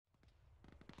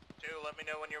2, let me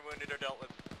know when you're wounded or dealt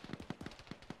with.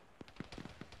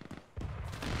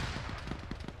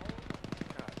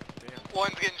 God damn.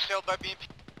 One's getting shelled by BMP.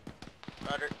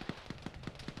 Roger.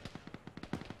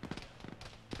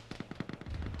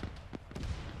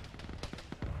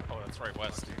 Oh, that's right,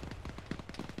 west.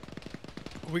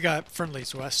 We got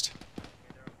friendlies west.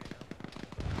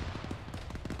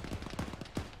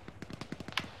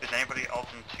 Is anybody else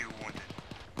in 2 wounded?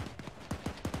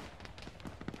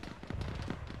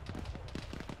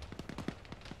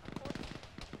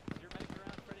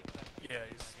 Yeah,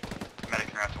 he's... Medic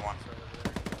in route to 1.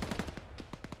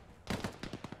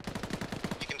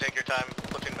 You can take your time.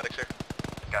 Platoon medics here.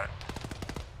 Got it.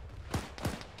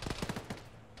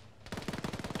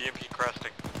 BMP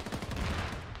cresting.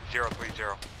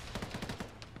 030.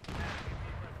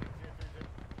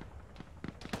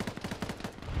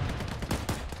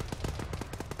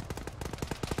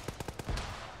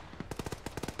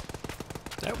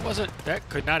 That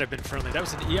could not have been friendly. That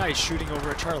was an EI shooting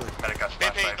over at Charlie. Medic got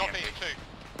splashed by BMP, a northeast BMP.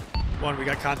 2. 1, we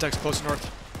got contacts close north.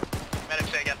 Medic,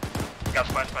 say again. Got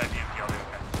splashed by a BMP, I'll do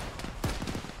okay.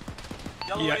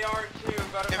 Yellow Yeah. AR 2,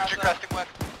 better Infantry pass cresting west.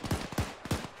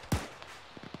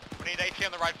 We need AT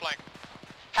on the right flank.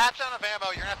 Half ton of ammo,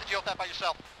 you're gonna have to deal with that by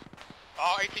yourself.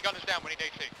 Oh, AT gun is down, we need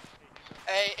AT.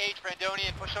 A8,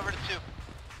 Brandonian, push over to 2.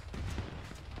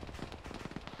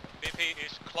 BP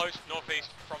is close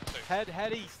northeast from 2.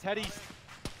 Head east.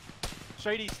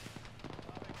 Straight east.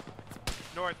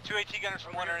 North. 2 AT gunners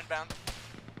from 1 are inbound.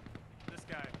 This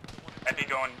guy. I'd be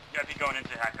going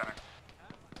into Hack Gunner.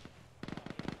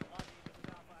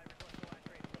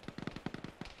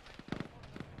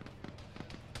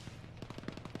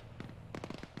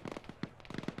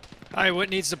 Alright, what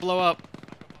needs to blow up?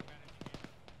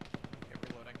 Okay,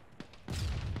 reloading.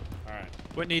 Alright.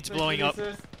 What needs blowing up?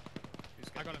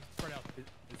 I got him spread out. Is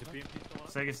it BMP still on?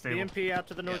 Sega stable. BMP out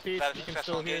to the northeast. that is You can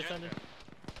successful still hear engagement.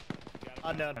 ascending.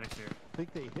 Unknown. Medics here. I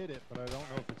think they hit it, but I don't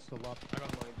know if it's still up. I got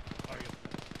him. Oh, yeah.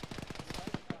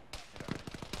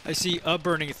 I see a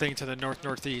burning thing to the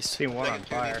north-northeast. See one on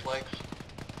fire.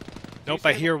 Nope,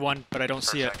 I hear one, but I don't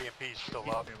see it. BMP's still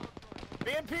up.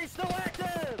 BMP still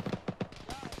active!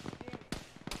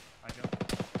 I go.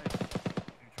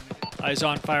 Eyes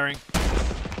on, firing.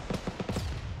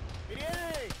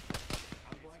 BDA!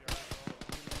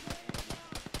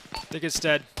 I think it's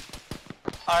dead.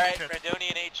 Alright,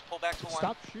 Brandonian H, pull back to 1.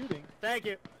 Stop shooting. Thank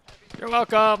you. You're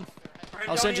welcome.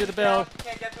 I'll send you the bill.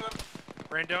 Can't get to him.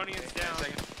 Brandonian's down.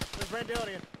 There's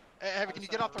Brandonian. Hey, Heavy, can you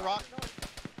get off the rock?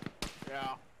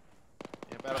 Yeah.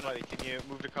 Yeah, Battle Buddy, can you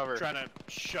move to cover? Trying to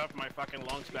shove my fucking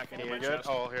lungs back into Yeah, my you're good? chest.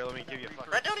 Oh, here, let me give you a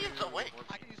fucking... Brandonian's awake!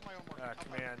 I can use my own more.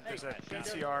 Command, there's a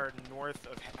BTR north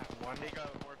of 1. Take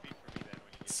more feet for me then.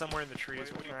 Somewhere in the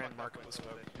trees, we'll try and mark it with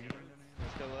smoke.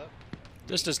 Still up?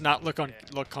 This does not look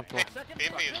comfortable.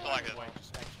 BMP is still active.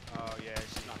 Oh, yeah,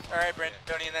 Alright,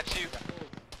 Brandonian, that's you.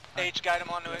 H, guide him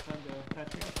onto it.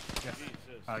 Yes.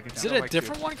 Get Is down. it a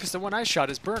different one? Because the one I shot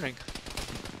is burning.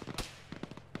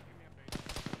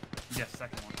 Yes,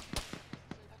 second one.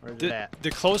 Where's it at?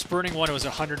 The close burning one was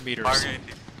 100 meters.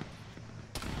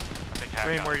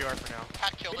 Remain where you are for now.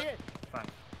 Hack killed it. Fine.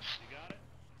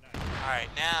 Alright,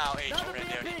 now H,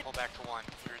 Brandonian, pull back to 1.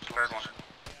 Third one.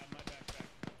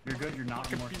 You're good, you're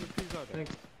not more.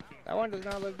 That one does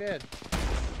not look dead.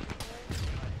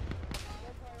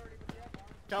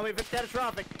 Tell me if it's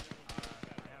catastrophic.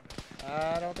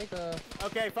 I don't think so.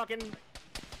 Okay, fucking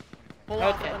pull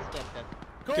off.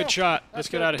 Cool. Good shot. Let's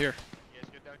get out of here.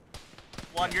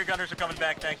 1, your gunners are coming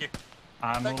back, thank you.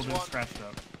 I'm a little bit scratched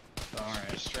up. So,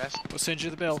 alright. Stressed? We'll send you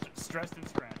the bill. Stressed and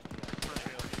scratched.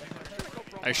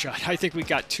 I shot. I think we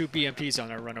got 2 BMPs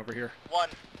on our run over here. 1.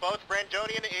 Both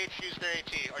Brandonian and H use their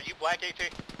AT. Are you black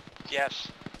AT? Yes.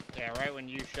 Yeah, right when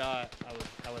you shot, I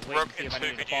was waiting to see if I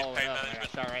needed to follow it up, and I got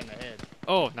shot right in the head.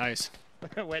 Oh, nice.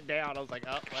 Went down. I was like,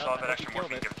 oh, well, Saw I that hope you extra killed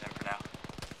morphine, it. give it to him for now.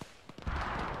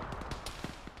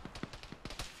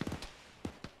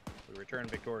 We return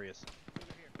victorious.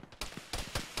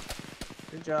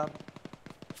 Good job.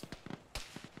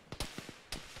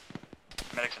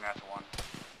 Medics in route to 1.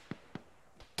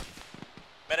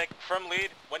 Medic, from lead,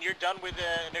 when you're done with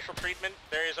the initial treatment,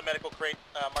 there is a medical crate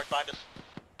marked behind us.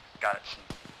 Got it.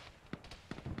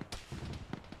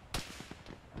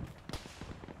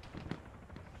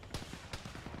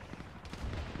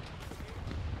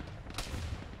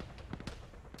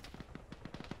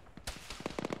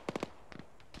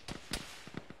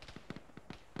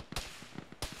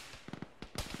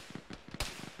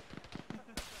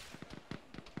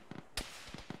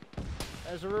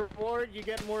 As a reward, you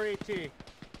get more AT.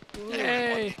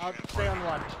 Hey! I'll stay on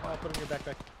 1. I'll put it in your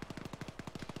backpack.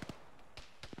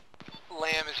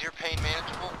 Lamb, is your pain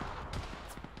manageable?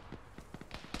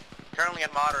 Currently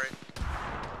at moderate.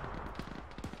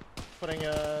 Putting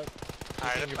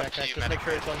Alright, in your that's up to backpack. you, Just make medic.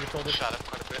 sure it's on your shoulders. Shot up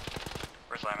quite a bit.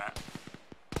 Where's Lamb at?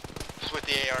 Just with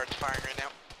the AR, it's firing right now.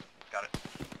 Got it.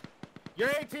 Your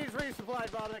AT's resupplied,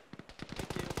 Bobik.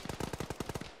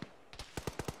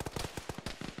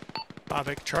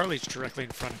 Bobik, Charlie's directly in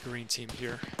front of green team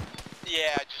here.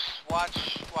 Yeah, just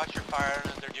watch your fire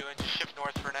and they're doing. Just shift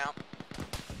north for now.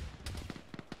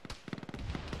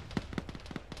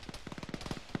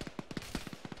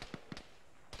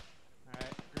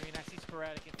 Alright, green, I see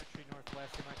sporadic infantry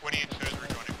northwest. They might What do you do? We're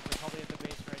joining. They're probably at the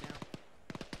base right now.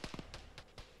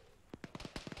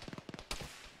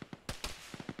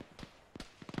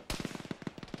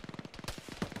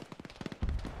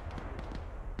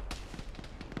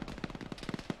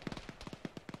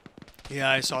 Yeah,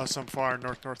 I saw some far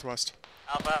northwest.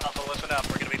 Alpha, Alpha, listen up.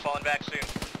 We're gonna be falling back soon.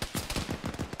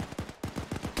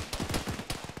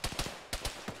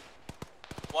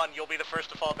 One, you'll be the first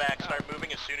to fall back. Start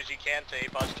moving as soon as you can to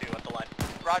A-Pos 2 at the line.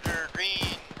 Roger,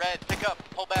 green, red, pick up,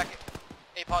 pull back.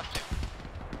 A-Pos 2.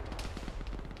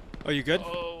 Oh, you good?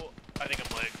 Oh, I think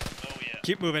I'm legged. Oh, yeah.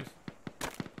 Keep moving.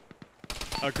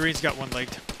 Green's got one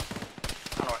legged.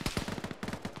 On the way.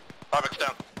 Bobik's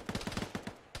down.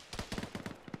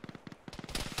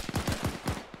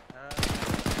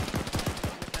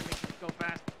 That makes it go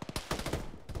fast.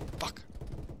 Fuck.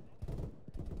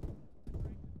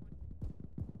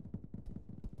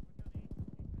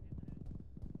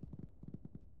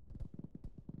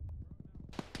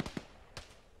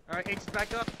 Alright, H is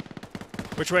back up.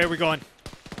 Which way are we going?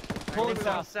 Pulling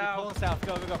south. Pulling south.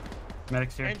 Go, go, go.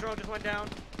 Medics here. Andro just went down.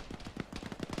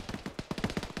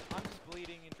 I'm just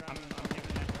bleeding and I'm drowning.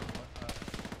 giving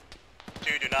Andro,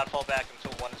 Two, do not fall back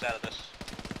until one is out of this.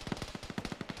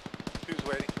 Two's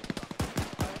waiting.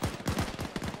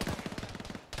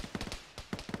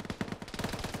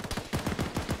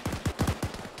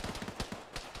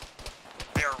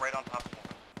 They are right on top of me.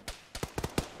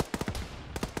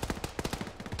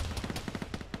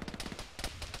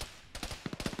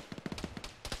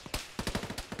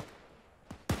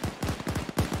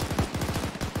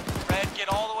 Red, get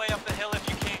all the way up the hill if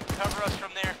you can. Cover us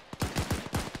from there.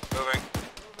 Moving.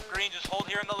 Green, just hold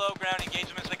here in the low ground. Engage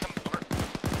them as they come over.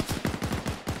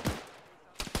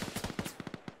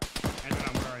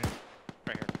 Andro, where are you?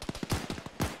 Right here.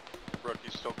 Rook,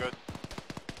 you still good?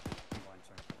 I'm blind,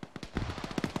 sorry.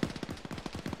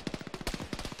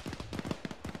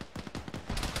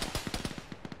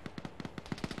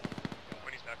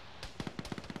 When he's back.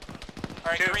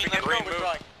 Alright, Two, Green, we let's can go. move. We're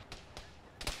drawing.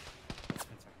 10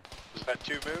 seconds. Is that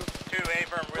 2 move? 2, A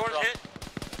firm, withdraw. hit.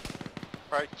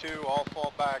 Right, 2, all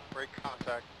fall back, break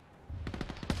contact.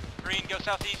 Green, go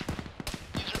southeast.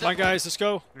 Come on, guys, let's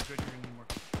go. You're good, you're gonna need more.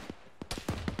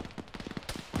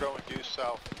 Going due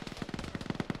south.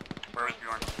 Where was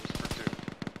Bjorn? For 2.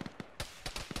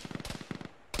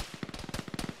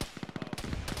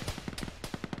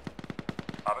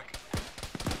 Bobik?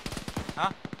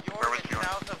 You're Where was in Bjorn?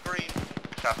 south of green.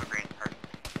 South of green. Heard.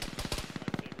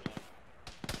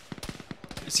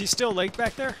 Is he still legged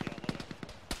back there?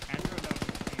 Andro, no,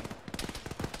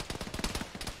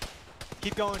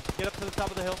 Keep going. Get up to the top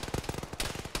of the hill.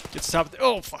 Get to top of the...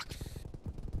 Oh, fuck.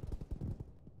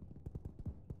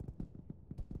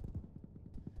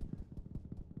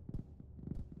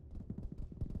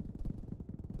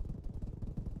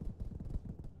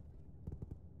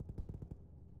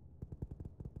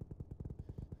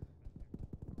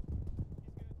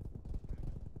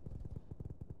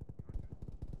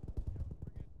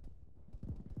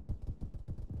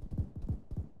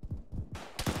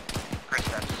 Chris,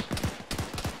 that's...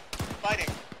 Fighting.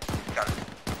 Got it.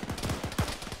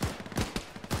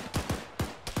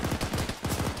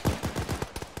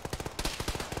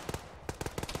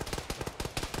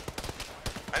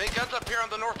 I think guns up here on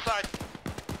the north side.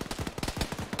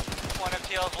 One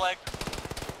FTL's leg.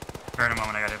 Bear in a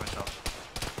moment, I gotta hit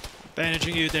myself.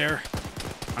 Bandaging you there.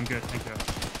 I'm good, thank you.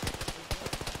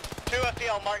 2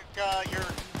 FTL, mark your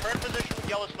current position with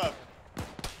yellow smoke.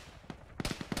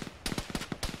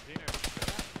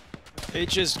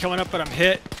 H is coming up, but I'm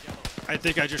hit. I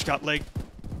think I just got legged.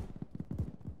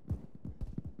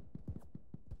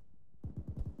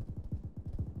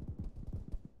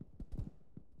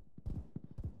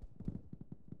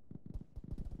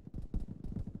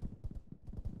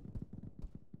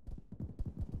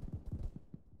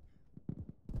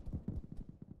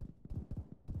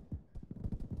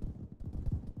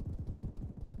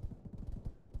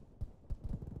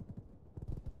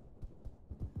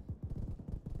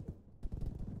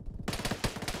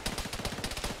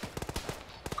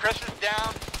 Chris is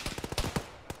down.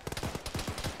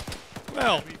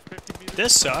 Well,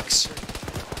 this sucks.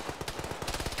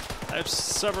 I have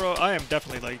several. I am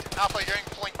definitely late. Alpha, you're getting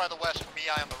flanked by the west from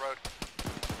EI on the road.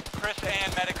 Chris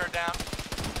and Medic are down.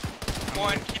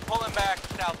 One, keep pulling back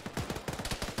south.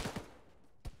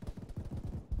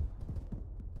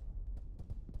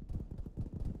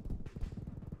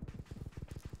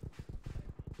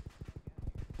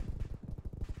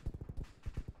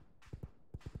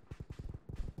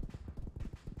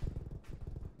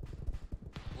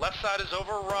 Left side is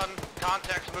overrun.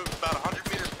 Contacts moved about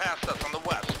 100 meters past us on the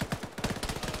west.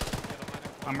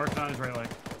 I'm working on his right leg.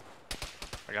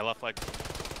 I got left leg.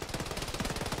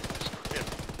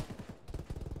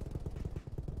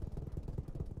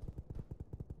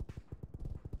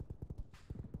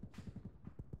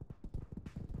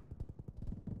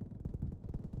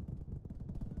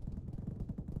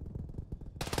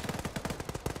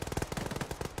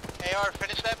 AR,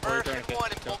 finish that burst, hit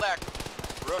one, and pull back.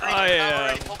 I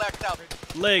am Pull back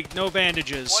south. leg, no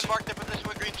bandages. One marked the position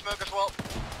with green smoke as well.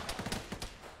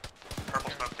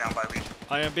 Purple smoke down by Legion.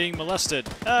 I am being molested.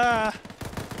 Ah!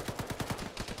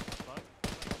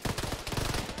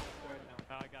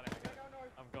 I got it.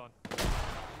 I'm gone.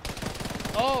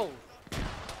 Oh!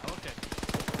 Okay.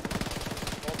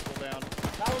 Multiple down.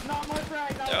 That was not my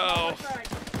frag. That was No. not my frag.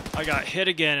 I got hit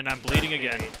again and I'm bleeding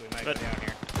again. We might But go down here.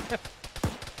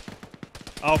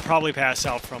 I'll probably pass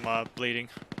out from bleeding.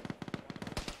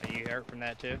 Are you hurt from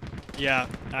that too? Yeah,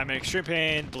 I'm in extreme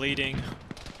pain, bleeding.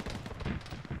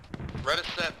 Red is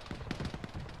set.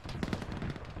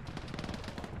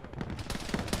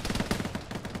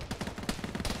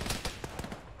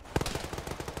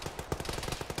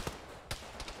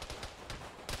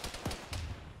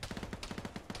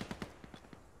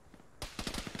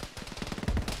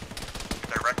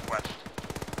 Direct west.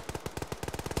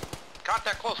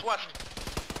 Contact close west.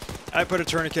 I put a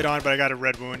tourniquet on, but I got a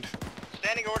red wound.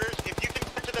 Standing orders, if you can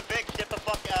get to the VIX, get the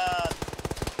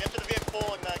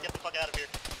vehicle and get the fuck out of here.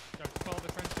 Follow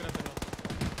the friends, get up the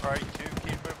hill. Alright, 2,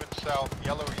 keep moving south.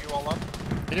 Yellow, are you all up?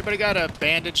 Anybody got a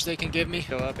bandage they can give me?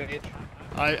 Go up, H.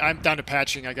 I'm down to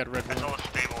patching. I got a red It's wound. almost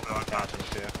stable going Gotcha,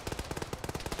 south.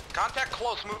 too. Contact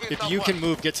close, moving If southwest. you can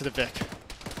move, get to the Vic.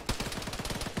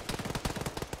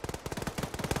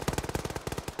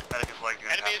 Medic is like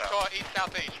Enemy is to our east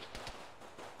southeast.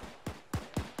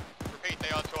 Repeat, they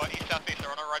are to our east southeast.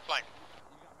 They're on our right flank.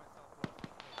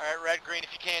 All right, red, green.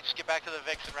 If you can, just get back to the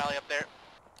VIX and rally up there.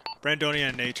 Brandonia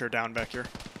and Nate are down back here.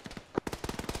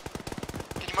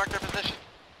 Can you mark their position?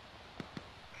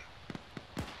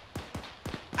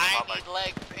 I need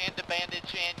legs and a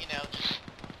bandage and, you know, just...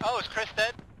 Oh, is Chris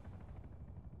dead?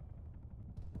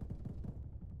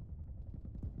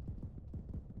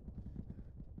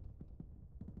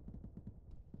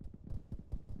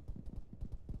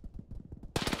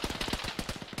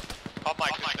 Hot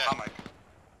mic, Chris dead. Hot mic.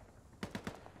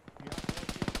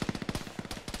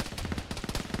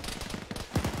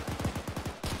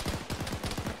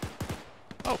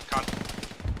 Oh,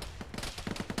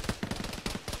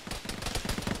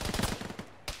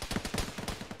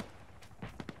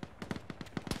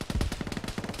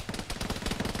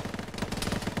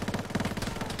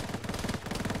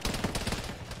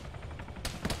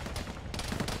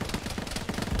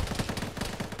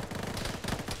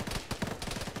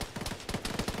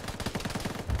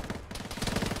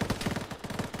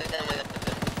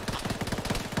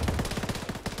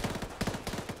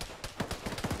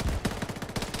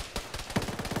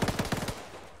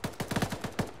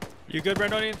 you good,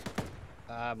 Brandonian?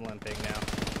 I'm limping now.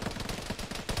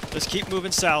 Let's keep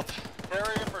moving south. Area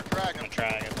for I'm Dragon. gonna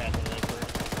try and pass the link first.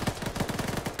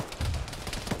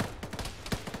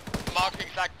 Mark the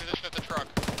exact position of the truck.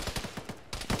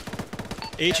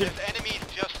 Agent, There's enemies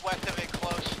just west of it,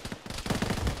 close.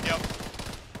 Yep.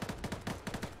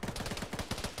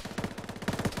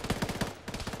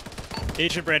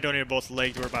 Agent Brandonia are both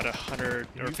legged. We're about 100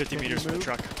 or 50 can you meters from the move?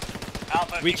 truck.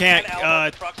 Alpha, if We you can't,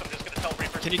 elbow the trucks, I'm just gonna tell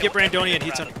Reaper to Can you kill get Brandonia and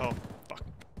everything heat around on? it. Oh, fuck.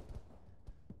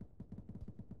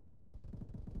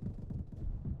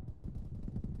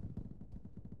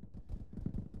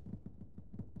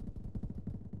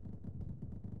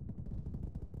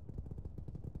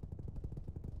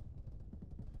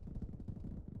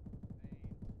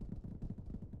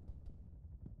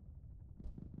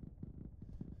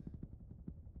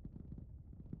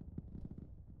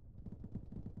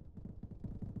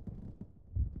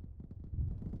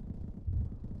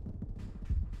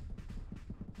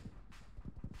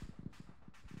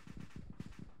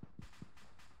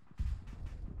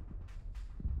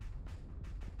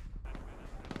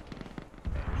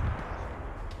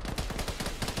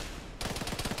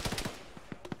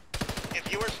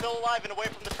 still alive and away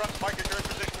from the trucks, mark your current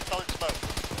position with colored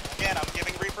smoke. Again, I'm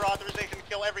giving Reaper authorization to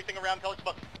kill everything around colored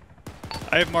smoke.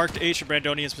 I have marked H in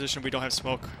Brandonian's position. We don't have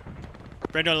smoke.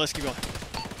 Brandonian, let's keep going.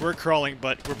 We're crawling,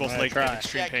 but we're both like in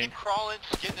extreme pain. Keep crawling,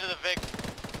 just get into the Vic.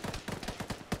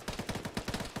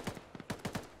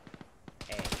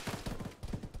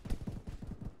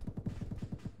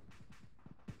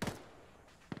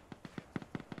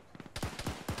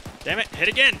 Damn it, hit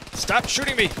again! Stop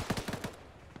shooting me!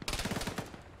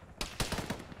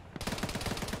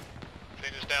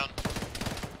 Chain is down.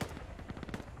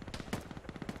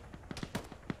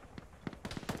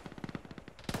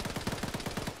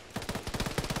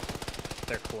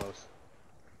 They're close.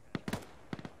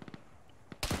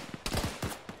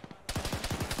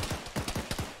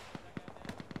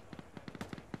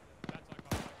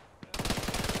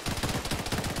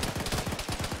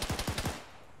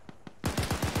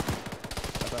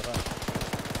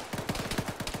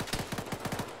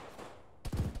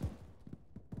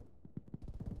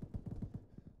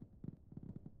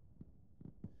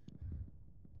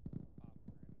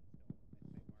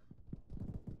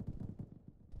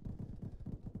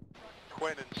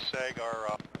 Quinn and Seg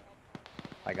are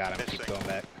I got him. Keep going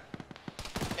back.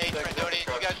 Hey, Brandonian,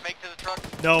 you guys make to the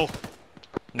truck? No.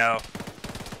 No.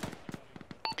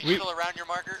 Are you still around your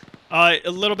marker? A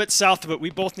little bit south, but we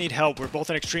both need help. We're both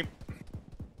in extreme...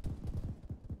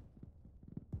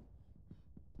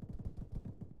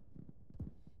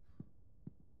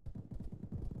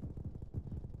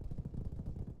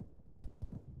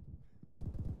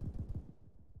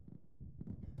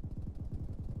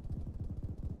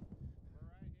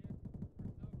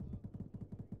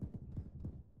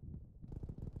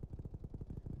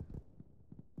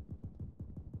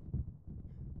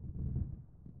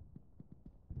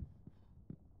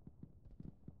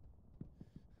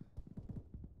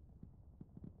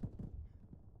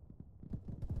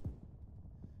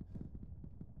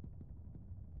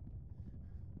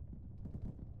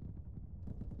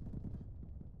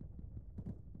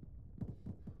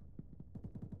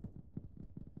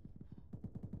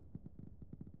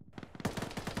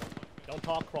 Don't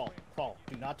talk, crawl. Crawl.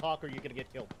 Do not talk or you're gonna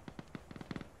get killed.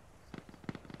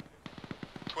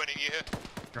 Twin, are you here?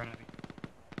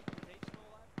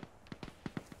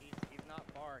 He's not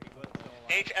far. He was still alive.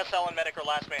 H, SL, and medic are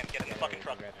last man. Get in the fucking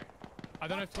truck. I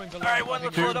don't know if Twins are Alright, one,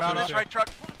 let's load up on this right truck.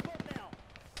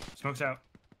 Smoke's out.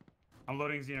 I'm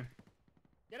loading Xener.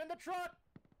 Get in the truck!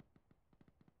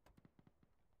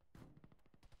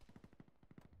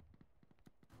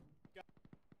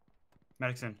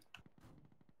 Medic's in.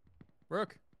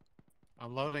 Rook.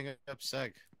 I'm loading up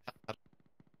Seg.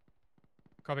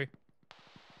 Copy.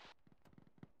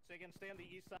 Say again, stay on the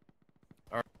east side.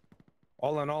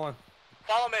 All in.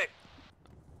 Follow me.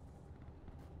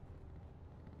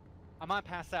 I might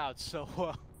pass out, so...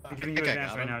 I'm giving you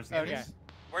advance right now. Just Okay. yes.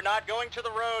 We're not going to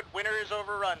the road. Winter is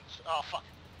overrun. Oh, fuck.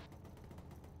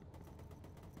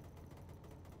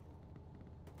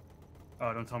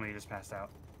 Oh, don't tell me you just passed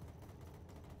out.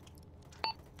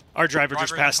 Our driver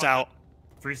just passed out.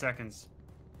 3 seconds.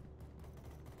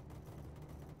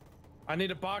 I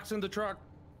need a box in the truck.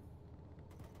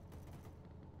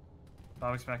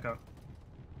 Bob's back up.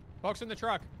 Box in the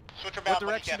truck. Switch your What mouth when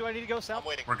you direction can. do I need to go, I'm south?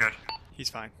 waiting. We're good. He's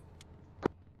fine.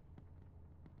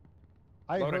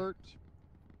 I hurt.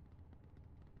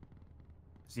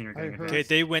 Xener getting heard- Okay, advanced.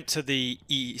 they went to the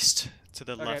east, to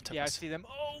the Okay, left of yeah, I us. see them.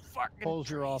 Oh, fucking Pulls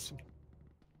your off.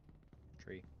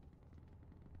 tree.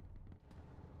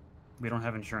 We don't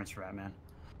have insurance for that, man.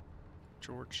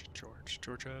 Georgia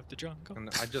of the jungle. And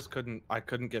I just couldn't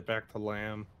get back to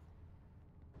Lamb.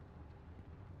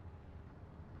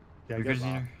 Yeah, You're good,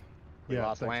 Xener? We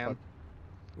lost Lamb.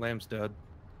 Lamb's dead.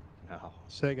 No.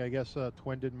 Seg, I guess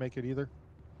Twin didn't make it either.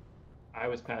 I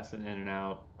was passing in and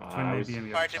out. Twin I may was be in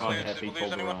the Alright, other did on we side. lose- heavy did we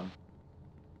lose anyone?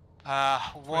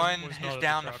 overrun. One was not is at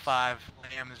down the to trucks. 5.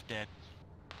 Lamb is dead.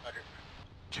 Roger.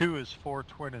 2 is 4.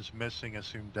 Twin is missing.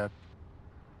 Assumed dead.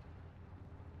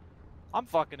 I'm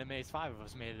fucking amazed 5 of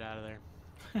us made it out of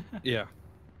there. Yeah.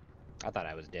 I thought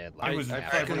I was dead. I was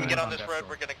Alright, fucking when we get on on this Death road, Row.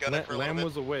 we're gonna gun it for a little Lamb bit.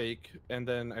 was awake, and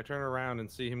then I turn around and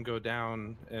see him go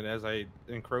down, and as I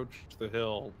encroached the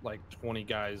hill, like 20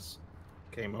 guys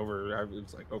came over. I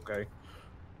was like, okay.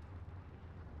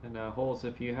 And Holes,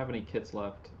 if you have any kits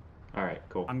left. Alright,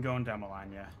 cool. I'm going down the line,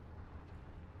 yeah.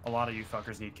 A lot of you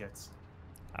fuckers need kits.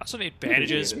 I also need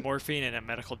bandages, morphine, and a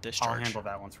medical I'll discharge. handle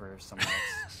that once for someone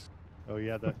else. Oh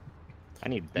yeah, I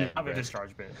need I bed. have a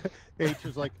discharge bit. H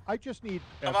is like, I just need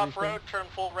Come off road, turn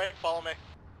full right, follow me.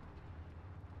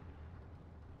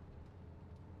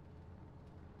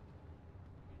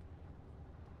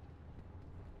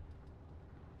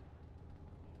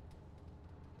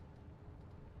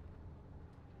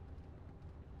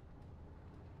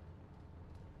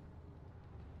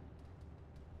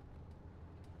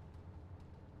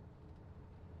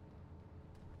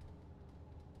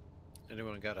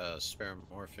 Anyone got a spare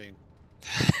morphine?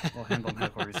 We'll handle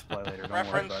medical resupply later. Don't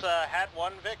Reference worry about it. Hat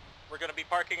 1, Vic. We're going to be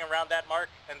parking around that mark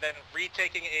and then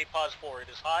retaking a pause 4. It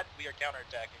is hot. We are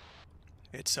counterattacking.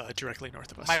 It's directly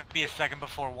north of us. Might be a second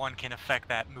before one can affect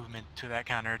that movement to that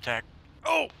counterattack.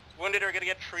 Oh! Wounded are going to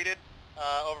get treated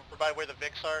over by where the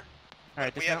Vics are.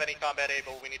 Alright, If we have any combat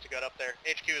able, we need to get up there.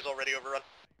 HQ is already overrun.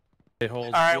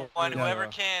 Alright, one, whoever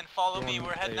can, follow me.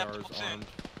 We're heading up to platoon.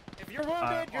 If you're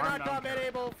wounded, you're not combat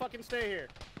able, fucking stay here.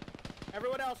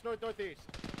 Everyone else, north-northeast.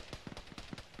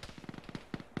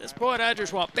 This boy and I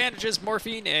just want bandages,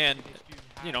 morphine, and,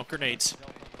 you know, grenades.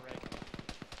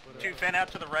 2, fan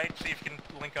out to the right, see if you can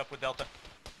link up with Delta.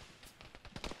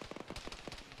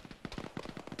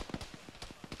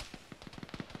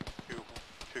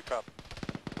 Two cup.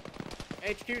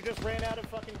 HQ just ran out of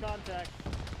fucking contact.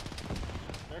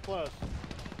 They're close.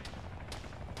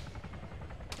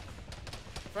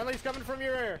 Friendly's coming from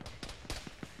your rear.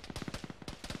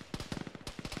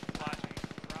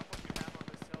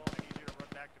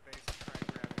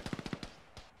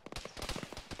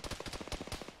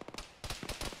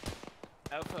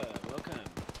 Alpha, welcome.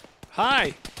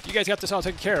 Hi! You guys got this all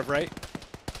taken care of, right?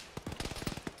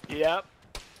 Yep.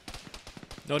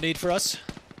 No need for us?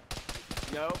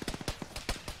 Nope.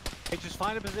 Hey, just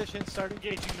find a position, start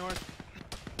engaging north.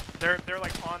 They're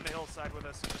like on the hillside with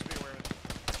us, so just be aware of it.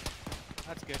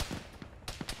 That's good.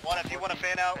 One, if you want to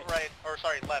fan out right, or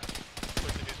sorry, left,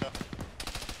 please to do so.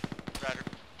 Roger.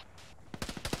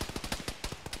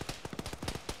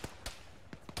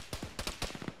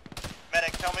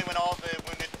 Medic, tell me when all the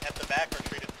wounded at the back are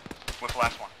treated. What's the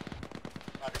last one?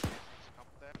 Roger.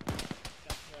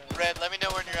 Red, let me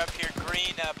know when you're up here.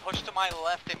 Green, push to my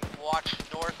left and watch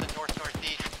north and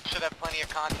north-northeast. Should have plenty of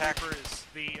contact. Is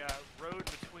the road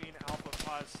between Alpha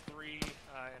Pause 3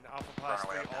 and Alpha Pause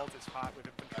 3 alt is hot with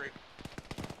infantry.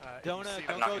 Don't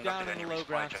go down in the low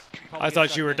ground. I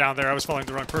thought you were down there. I was following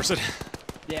the wrong person.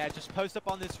 Yeah, just post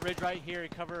up on this ridge right here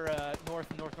and cover north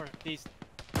and north-northeast.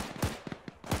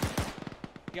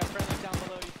 You got friendlies down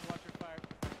below, you can watch your fire.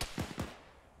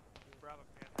 Bravo,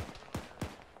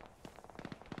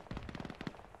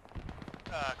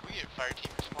 Can we get fire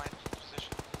team resupply in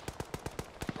position?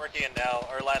 Working in now.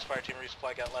 Our last fire team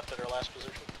resupply got left at our last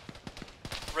position.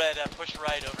 Red, push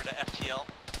right over to FTL.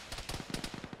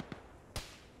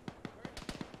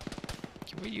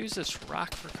 Can we use this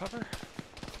rock for cover?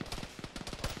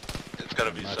 It's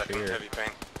gotta be second heavy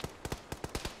pain.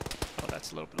 Oh,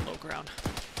 that's a little bit low ground.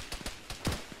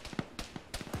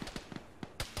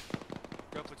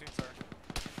 Go platoon sergeant.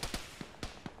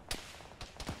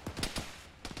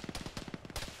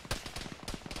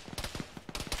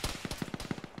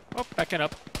 Oh, backing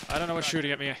up. I don't know what's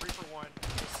shooting at me. 3 for 1.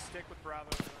 Just stick with Bravo.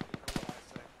 And what I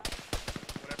say.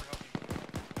 Whatever help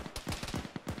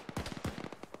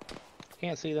you.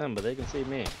 Can't see them, but they can see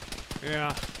me.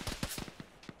 Yeah.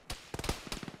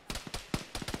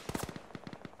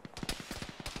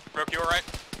 Broke, you alright?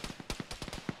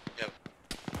 Yep.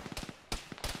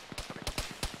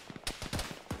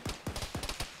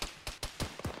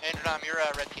 Andrew, you're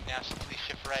red team now, so please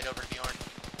shift right over to Bjorn.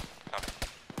 Copy.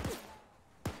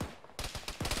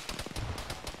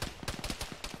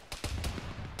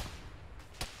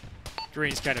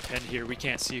 Green's kind of pinned here. We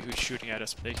can't see who's shooting at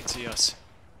us, but they can see us.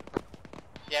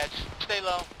 Yeah, just stay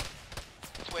low.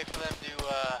 Just wait for them to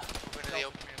move into the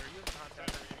open.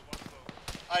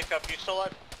 ICUP, you still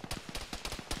alive?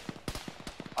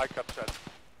 ICUP set.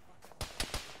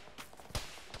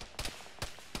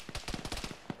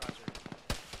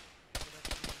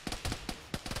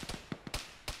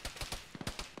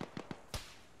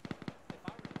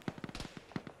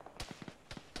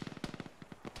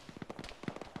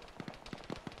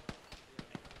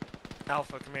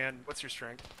 Alpha Command, what's your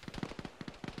strength?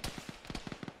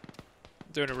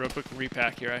 Doing a real quick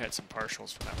repack here. I had some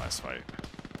partials from that last fight.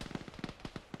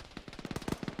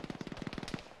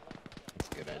 That's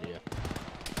a good idea.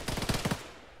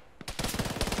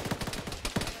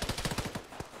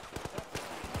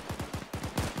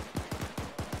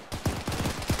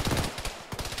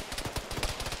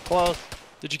 Close.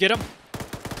 Did you get him?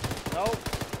 Nope.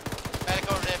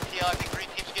 Medic over to FTL, I think green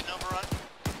team's getting overrun.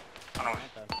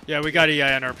 Yeah, we got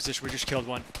EI in our position. We just killed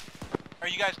one. Are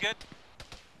you guys good?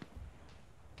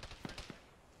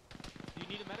 Do you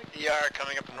need a medic? ER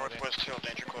coming up in northwest hill,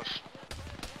 danger close.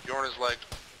 Bjorn is legged.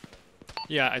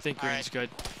 Yeah, I think Green's good.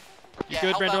 You Yeah,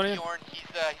 good, help out Brandonian? Bjorn.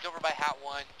 He's over by Hat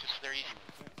 1, just there east.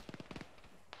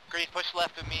 Green, push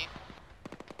left of me.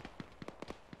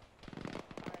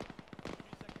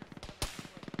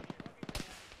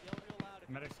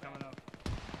 Medic's coming up.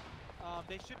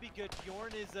 They should be good.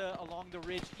 Bjorn is along the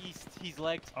ridge east. He's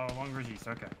legged. Oh, along ridge east.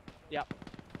 Okay. Yep.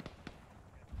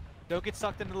 Don't get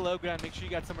sucked into the low ground. Make sure you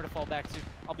got somewhere to fall back to.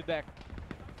 I'll be back.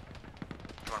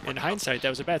 In hindsight, that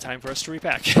was a bad time for us to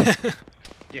repack.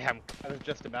 Yeah, I was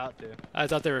just about to. I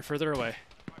thought they were further away.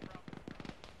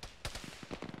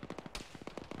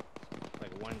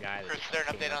 Like one guy. Chris, is there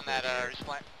an update on that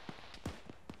resupply?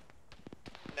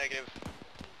 Negative.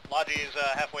 Logi is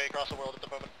halfway across the world at the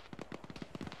moment.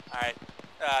 Alright.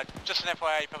 Just an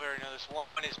FYI, you probably already know this. One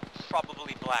is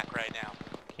probably black right now.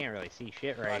 Can't really see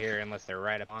shit right here unless they're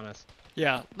right up on us.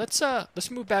 Yeah, let's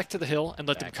move back to the hill and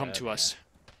let them come to us.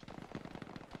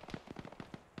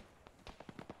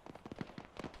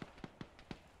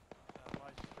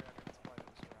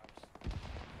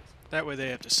 That way they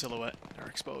have to silhouette or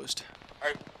exposed.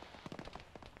 Alright.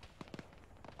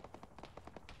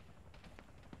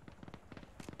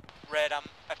 Red,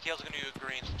 FTL's gonna do a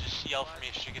green, so just yell for me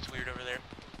if shit gets weird over there.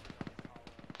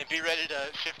 And be ready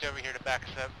to shift over here to back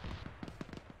us up.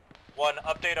 One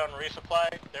update on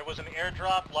resupply. There was an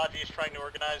airdrop. Logi is trying to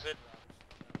organize it.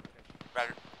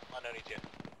 Roger. On no need yet.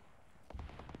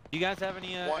 Do you guys have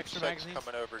any extra magazines?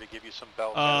 Coming over to give you some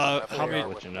belt. How many? I'll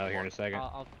let you know here in a second.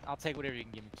 I'll take whatever you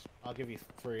can give me. I'll give you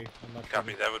 3. I'm not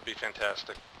Copy. That would be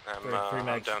fantastic.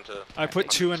 I'm down to. I put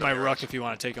 2 in my ruck if you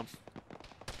want to take them.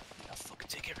 I'll fucking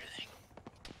take everything.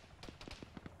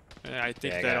 Yeah, I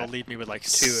think that'll leave me with like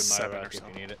 2 in my 7 ruck or if so.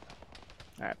 you need it.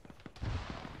 All right.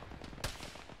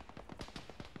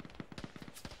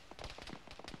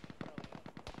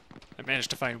 I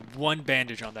managed to find 1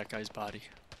 bandage on that guy's body.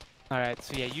 Alright,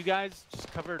 so yeah, you guys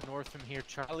just cover north from here.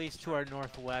 Charlie's to our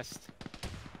northwest.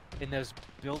 In those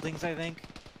buildings, I think.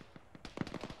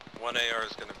 1 AR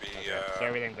is going to be so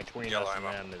everything between us and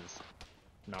them is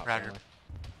not friendly.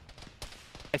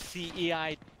 I see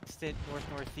EI distant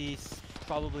north-northeast,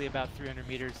 probably about 300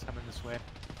 meters coming this way.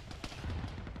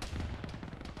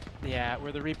 Yeah,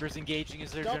 where the Reaper's engaging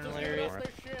is their general area. Their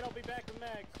shit. I'll be back with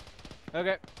mags.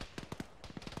 Okay.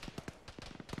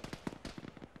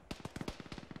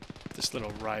 This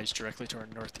little rise directly to our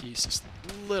northeast, this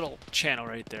little channel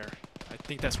right there. I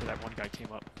think that's where that one guy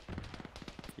came up.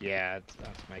 Yeah,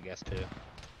 that's my guess too.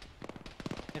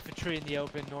 Infantry in the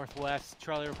open northwest.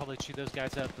 Charlie will probably chew those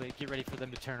guys up, but get ready for them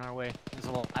to turn our way. There's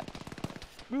a lot.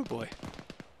 Ooh boy.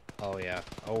 Oh yeah.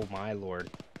 Oh my lord.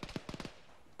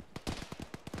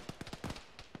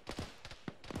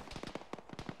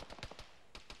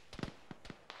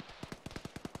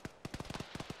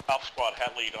 Alpha Squad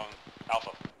hat lead on Alpha.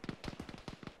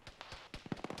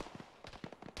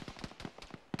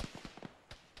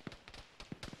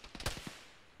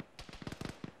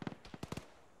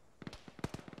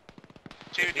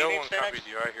 No one copies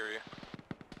you, I hear you.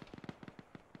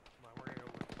 Come on, we're gonna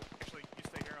go. Actually, you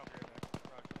stay here, I'll be right back.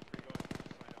 Roger, where you going?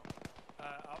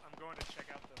 I'm going to check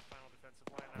out the final defensive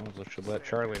line. Well, should let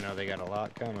Charlie know they got a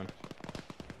lot coming.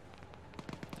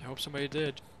 I hope somebody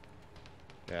did.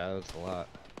 Yeah, that's a lot.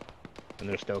 And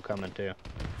they're still coming too.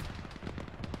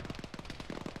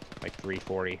 Like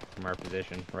 340 from our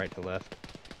position, right to left.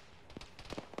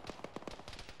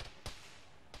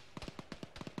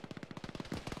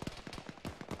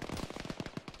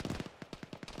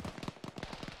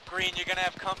 Green, you're gonna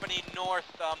have company north.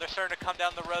 They're starting to come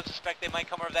down the road. Suspect they might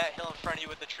come over that hill in front of you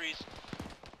with the trees.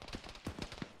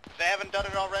 If they haven't done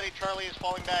it already, Charlie is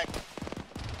falling back.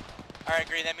 Alright,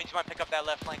 Green, that means you might pick up that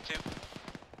left flank too.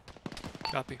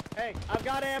 Copy. Hey, I've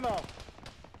got ammo.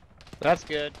 That's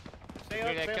good. Stay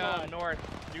Here they stay come, alive. north,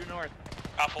 due north.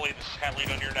 Alpha lead, this is hat lead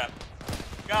on your net.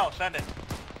 Go, send it.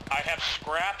 I have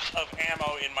scraps of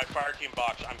ammo in my fire team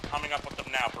box. I'm coming up with them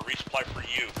now for resupply for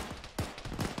you.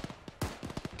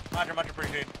 Roger, much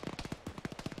appreciated.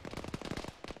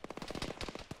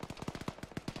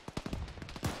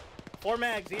 Four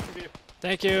mags, each of you.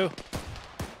 Thank you.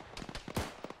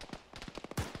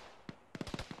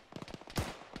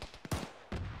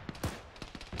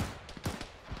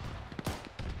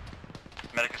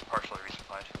 Medic is partially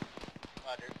resupplied.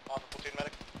 Roger. Alpha platoon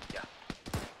medic? Yeah.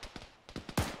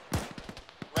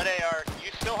 Red AR,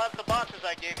 you still have the boxes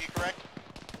I gave you, correct?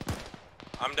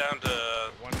 I'm down to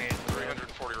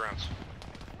 340 rounds.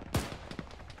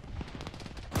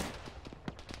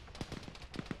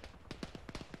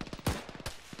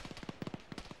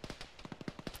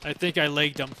 I think I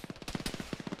legged him.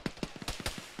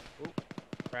 Ooh,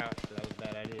 crouch, that was a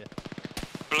bad idea.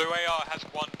 Blue AR has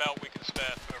 1 belt we can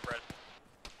spare. Over red.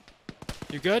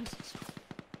 You good?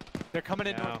 They're coming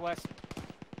in No. northwest.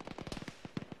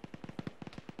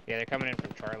 Yeah, they're coming in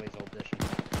from Charlie's old position.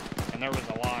 And there was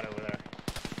a lot over there.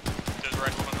 Does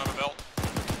rifleman have a belt?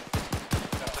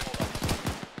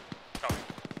 Copy.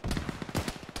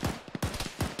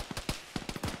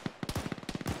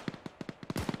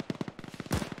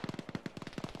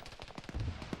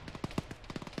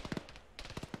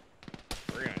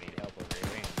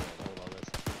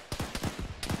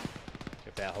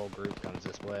 that whole group comes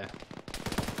this way.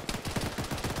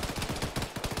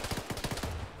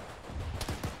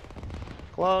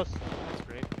 Close. That's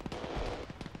great.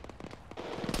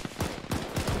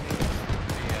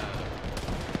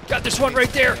 Got this one right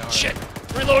there. Shit.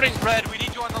 Reloading. Red, we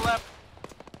need you on the left.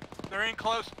 They're in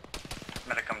close.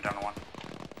 Medic coming down to 1.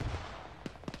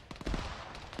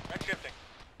 Red shifting.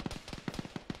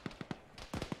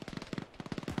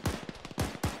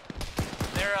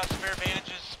 There are spare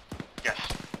bandages. Yes.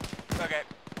 Okay.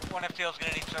 One FTL's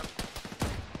gonna need some.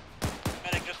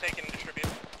 Medic just taken and distribute.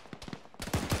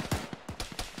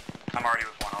 I'm already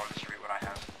with 1. I'll distribute what I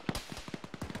have.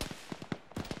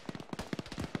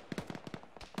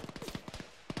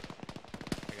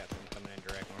 I got some coming in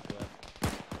direct northwest.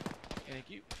 Thank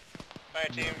you.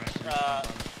 Alright team,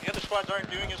 the other squads aren't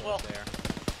doing as well.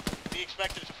 Be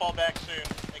expected to fall back soon.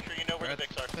 Make sure you know where the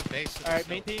Vicks are. Alright,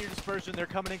 maintain your dispersion. They're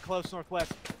coming in close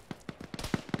northwest.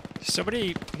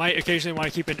 Somebody might occasionally want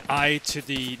to keep an eye to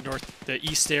the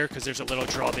east there, because there's a little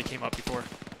draw they came up before.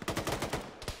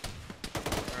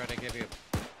 Alright, I give you.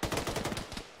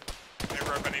 Hey,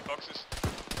 Rob, any boxes?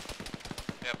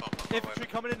 Yep, I'm on my way. Infantry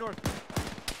coming in north.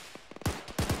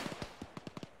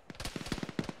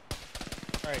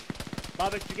 Alright.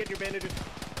 Bob, did you get your bandages?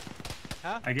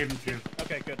 Huh? I gave him 2.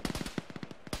 Okay, good.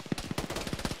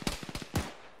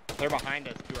 They're behind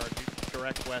us to our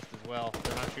direct west as well.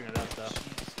 They're not shooting at us though.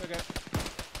 Okay.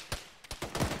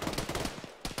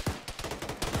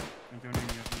 I'm donating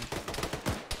you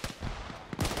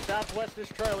guys. Southwest is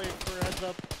Charlie for a heads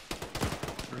up.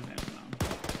 Where's Amazon?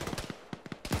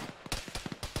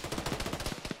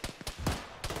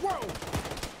 Whoa!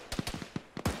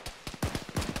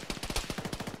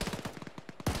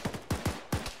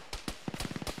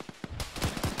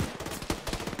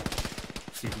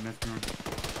 See if you missed me.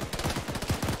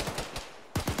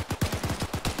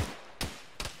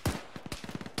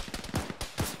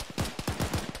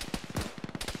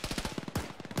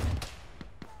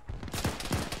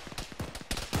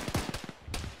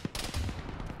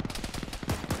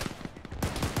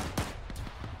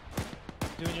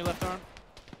 Doing your left arm.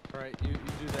 Alright, you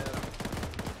do that.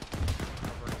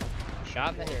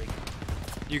 Shot in the hair.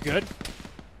 You good?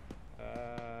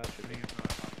 Should be.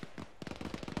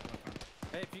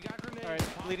 Hey, if you got grenades,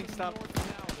 Alright, bleeding stop. north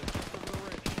now, then just over the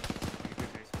ridge.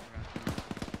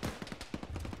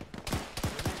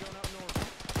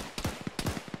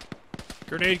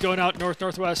 Grenade going out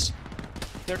north-northwest.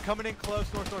 They're coming in close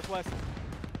north-northwest.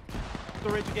 The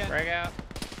ridge again. Frag out.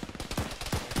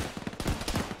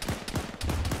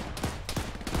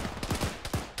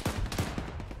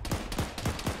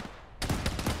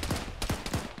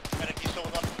 Medic, you still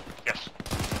with us? Yes.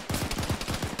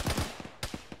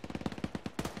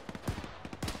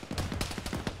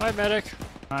 Hi, medic.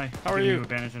 Hi. How are Giving you? A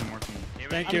bandage and morphine.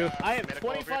 Thank you. I have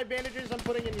 25 bandages I'm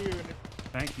putting in you.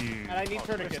 Thank you. And I need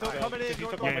tourniquets. Still coming in Yeah,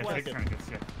 northwest. take tourniquets,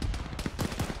 yeah.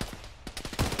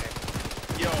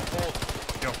 Yo, hold.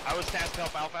 Yo. I was tasked to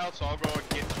help Alpha out, so I'll go and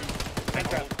get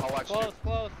to. I'll watch Close,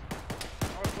 close.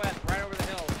 Northwest, right over the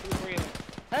hill. 2 or 3 of them.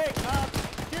 Hey,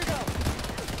 Hugo!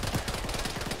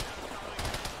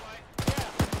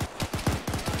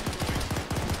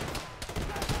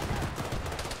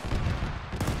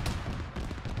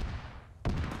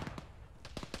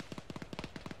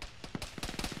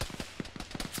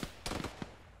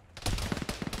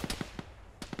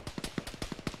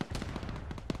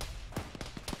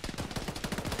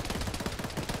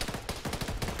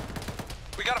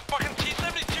 We got a fucking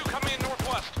T-72 coming in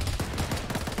northwest.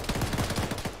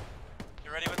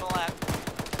 You ready with the lap?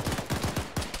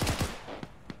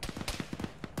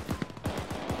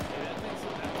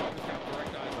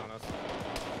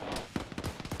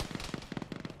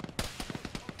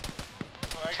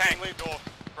 Tank north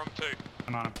from 2.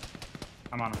 I'm on him.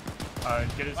 I'm on him.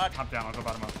 Get his Roger. top down. I'll go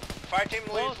bottom up. Fire team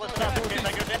leads, listen up in case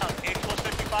I go down. 8 plus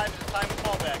 55 is the time to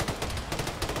fall back.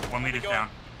 1 lead is going? down.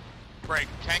 Break.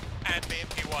 Tank and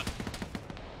BMP1.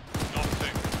 North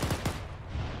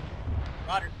 2.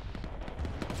 Roger.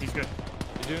 He's good.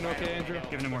 You doing okay, Andrew?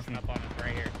 Giving him morphine. Up on us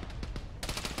right here.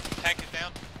 Tank is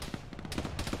down.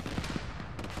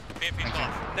 BMP's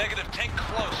on. Negative. Tank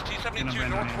close. T-72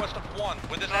 northwest of 1.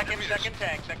 Within 100 meters. Second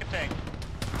tank.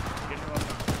 Get your left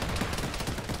arm.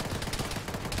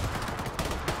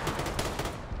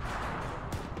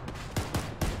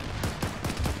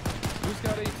 Who's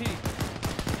got AT?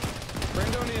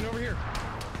 Brandonian over here.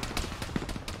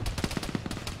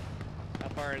 How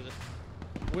far is it?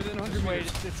 Within 100 Just wait,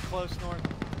 meters. it's close north.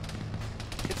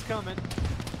 It's coming.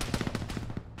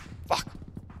 Fuck.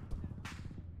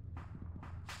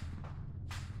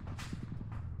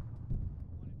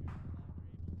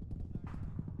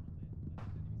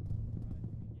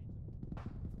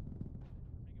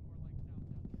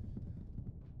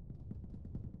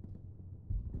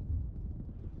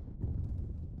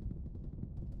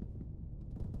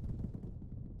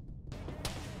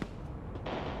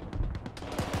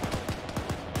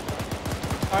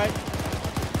 Alright.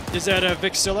 Is that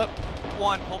Vic still up?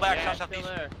 One, pull back, Yeah, southeast.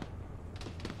 still there.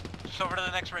 Just over to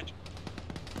the next ridge.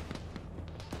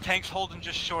 Tank's holding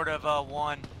just short of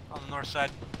one on the north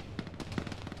side.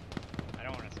 I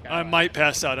don't want to skylight. I might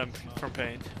pass out from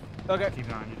pain. Okay. Keep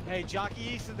an eye on you. Hey, jockey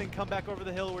east and then come back over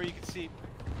the hill where you can see.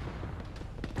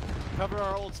 Cover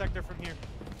our old sector from here.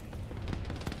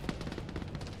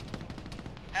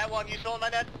 At one, you still in my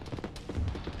net?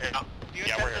 Yeah. Do you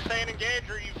Yeah, intend we're to here. stay and engage,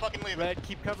 or are you fucking leaving? Red,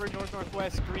 keep covering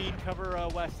north-northwest. Green, cover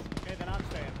west. Okay, then I'm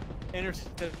staying.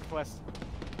 Intercept west.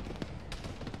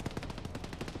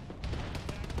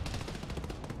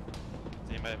 Does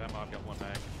anybody have ammo? I've got one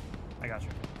mag. I got you.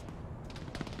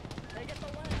 Hey, get the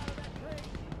way out of that tree!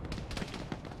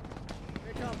 Here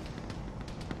it comes.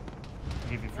 I'll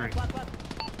give you 3. Left.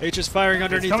 H is firing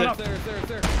underneath coming it. up. It's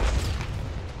there.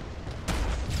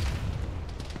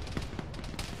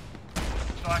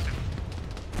 Still active.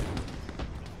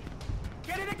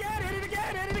 Get it again! Hit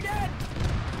it again!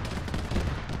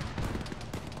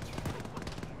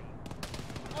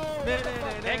 Oh,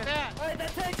 Take that! Alright, that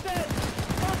tank's dead!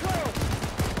 Go!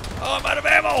 Oh, I'm out of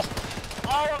ammo!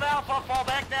 All of Alpha, fall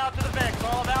back now to the Vic.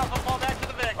 All of Alpha, fall back to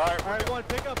the Vic. Alright, one,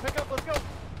 pick up, let's go.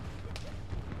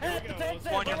 Hey, the tank's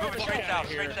dead! One, you're Go moving ahead.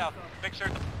 straight south. Vic's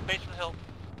at the base of the hill.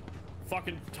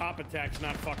 Fucking top attack's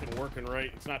not fucking working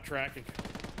right. It's not tracking.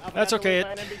 Alpha That's has to okay.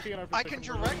 leave by an NBT on our I can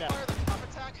position. direct We're fire the top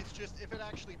attack, it's just if it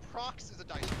actually procs is a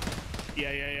dice.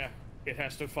 Yeah. It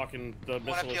has to fucking, the What it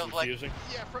missile is feels like. refusing.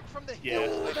 Yeah, from the Yeah.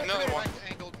 hill, There's the another one.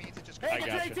 direct angled means it just Hey, I get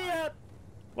gotcha. your AT out!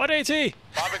 What AT?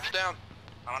 Bobic's down.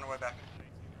 I'm on the way back.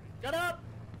 Get up!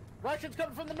 Russians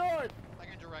coming from the north! I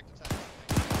can direct attack.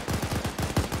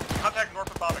 Contact north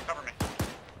of Bobic, cover me.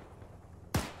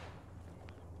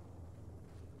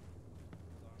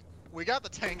 We got the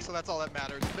tank, so that's all that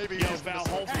matters. Maybe Yo, use the Val,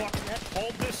 missile.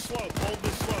 hold this slope.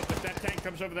 If that tank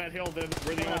comes over that hill, then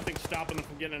we're the only thing stopping them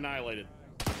from getting annihilated.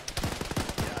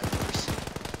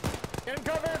 Get him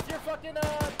cover if you're fucking,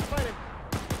 fighting.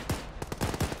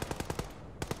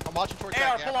 I'm watching towards AR,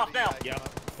 that gap. pull off now. Yep.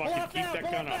 Pull Fucking off keep now, that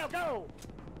pull gun off now, up. go!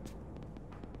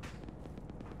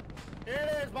 Here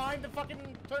it is, behind the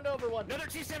fucking turned over one. Another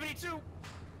T-72!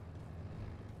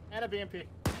 And a BMP.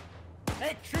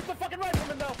 Hey, shoot the fucking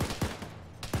rifleman though!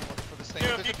 For the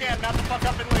Dude, if you can, mount the fuck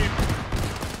up and leave.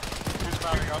 Who's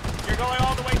mounting up? You're going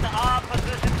all the way to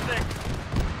position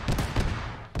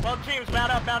 6. Both teams,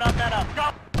 mount up.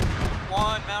 Go!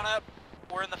 One, mount up.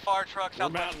 We're in the fire truck We're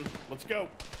southwest. mounting. Let's go.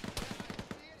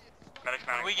 Medic's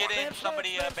When mounting. we get in,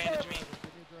 somebody bandage me.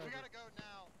 We gotta go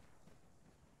now.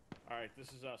 All right, this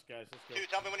is us, guys. Let's go. Dude,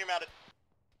 tell me when you're mounted.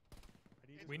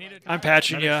 We need it. I'm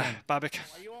patching you, Bobic.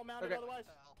 Are you all mounted otherwise?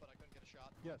 But I couldn't get a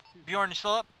shot. Bjorn, you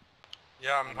still up?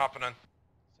 Yeah, I'm hopping in.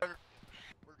 We're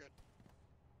good.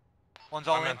 One's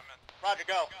all I'm in. in. Roger,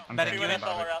 go. I'm Medic taking unit. it,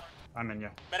 UNS all Bobic. are out. I'm in, yeah.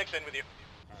 Medic's in with you.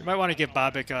 You might want to give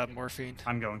Bobic morphine.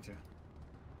 I'm going to.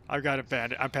 I've got a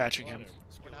bad. I'm patching him.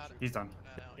 We're not, He's done.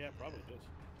 we're not out. Yeah, probably does.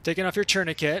 Taking off your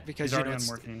tourniquet because He's you already don't. on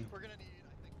morphine. We're gonna need,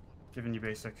 I think, one. Giving you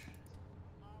basic.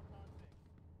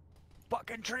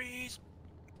 Fucking trees!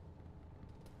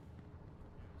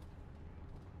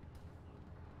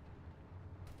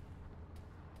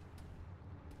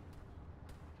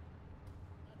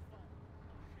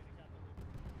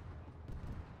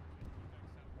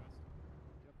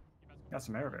 Got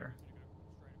some air there.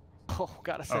 Oh,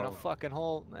 got us in a Oh. fucking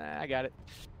hole. Nah, I got it.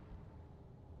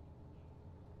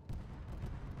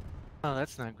 Oh,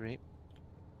 that's not great.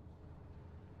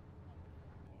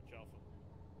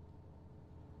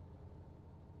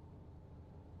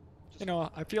 You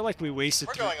know, I feel like we wasted.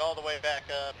 We're going all the way back,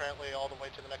 apparently all the way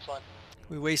to the next line.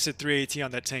 We wasted 3 AT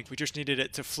on that tank. We just needed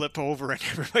it to flip over and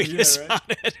everybody Yeah, just right. on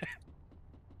it.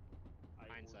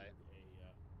 Hindsight.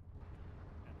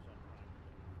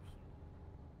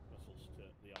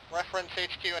 Reference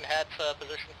HQ and HAT's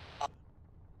position.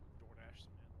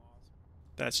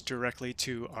 That's directly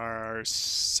to our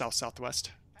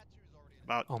south-southwest.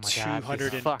 About Oh my god,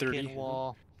 this 230. fucking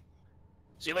wall.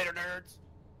 See you later,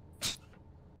 nerds.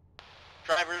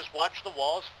 Drivers, watch the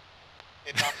walls.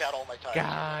 It knocked out all my tires.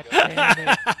 God Really good.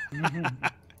 damn it. Should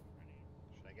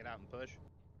I get out and push?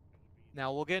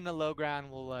 Now we'll get in the low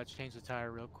ground. We'll change the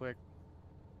tire real quick.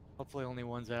 Hopefully only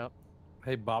one's out.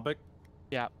 Hey, Bobic.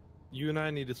 Yeah. You and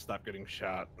I need to stop getting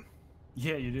shot.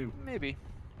 Yeah, you do. Maybe.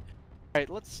 Alright,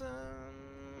 let's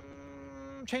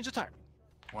change the tire.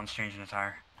 One's changing the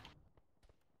tire.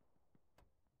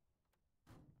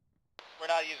 We're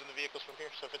not using the vehicles from here,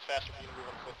 so if it's faster for you to move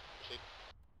on foot, proceed.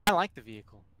 I like the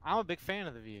vehicle. I'm a big fan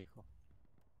of the vehicle.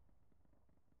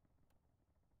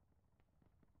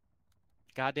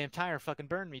 Goddamn tire fucking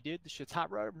burned me, dude. This shit's hot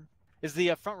rubber. Is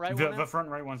the front right one The out? front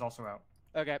right one's also out.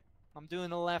 Okay, I'm doing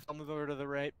the left. I'll move over to the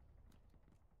right.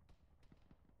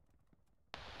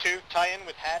 2, tie in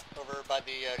with Hat over by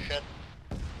the shed.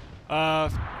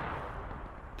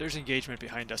 There's engagement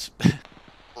behind us.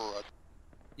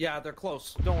 Yeah, they're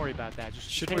close. Don't worry about that. Just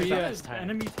should take we? this time.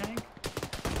 Enemy tank?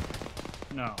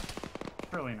 No,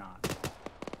 surely not.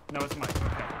 No, it's Mike.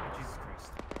 Okay, Jesus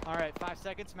Christ. All right, 5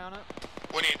 seconds. Mount up.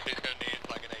 We need to need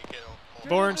like an 8 kill.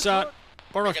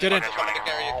 Bornroth, get in.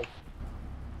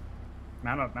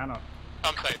 Mount up, mount up.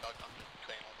 I'm safe, dog. I'm just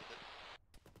staying on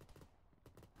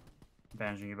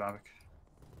Bandaging you, Bobik.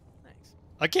 Thanks.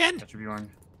 Again? Catch your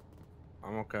Bjorn.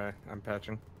 I'm okay. I'm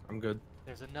patching. I'm good.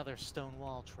 There's another stone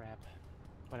wall trap,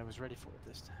 but I was ready for it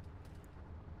this time.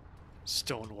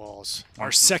 Stone walls.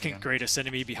 Our Our second greatest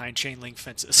enemy behind chain link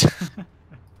fences.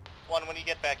 1, when you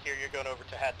get back here, you're going over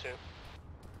to Hat 2. You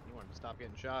want to stop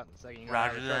getting shot, and the second you got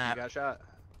Roger out of the truck, that. you got shot.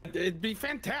 It'd be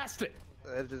fantastic.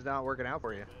 It's just not working out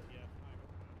for you.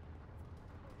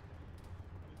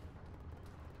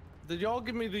 Did y'all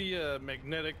give me the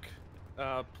magnetic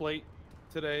plate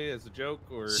today as a joke,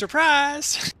 or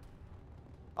Surprise!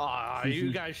 Ah,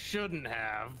 you guys shouldn't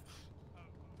have.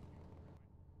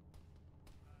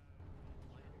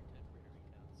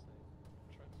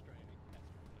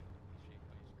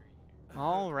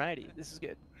 Alrighty, this is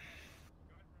good.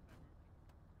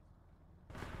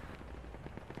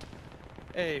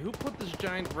 Hey, who put this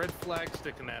giant red flag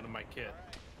sticking out of my kit?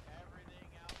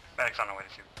 Back's on the way to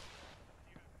shoot.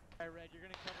 Alright, Red, you're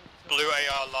gonna cover Blue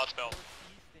AR Lost Belt.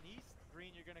 east and east.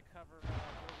 Green, you're gonna cover.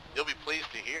 You'll be pleased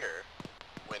to hear,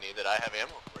 Winnie, that I have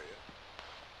ammo for you.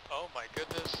 Oh my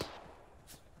goodness.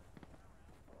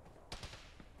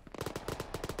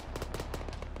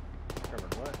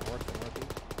 Covered what? North and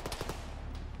northeast?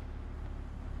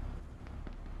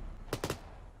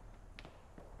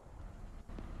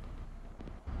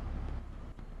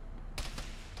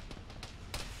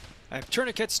 I have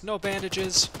tourniquets, no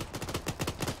bandages,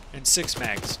 and 6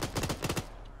 mags.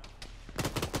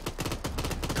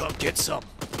 Come get some.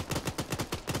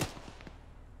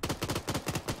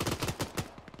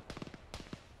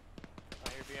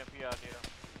 I hear BMP out here.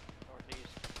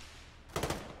 Northeast.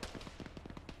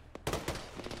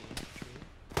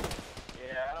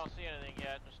 Yeah, I don't see anything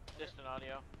yet. Just distant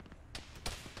audio.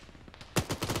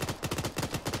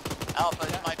 Alpha,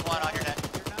 it's Mike 1 on your net.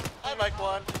 Hi, Mike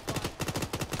 1.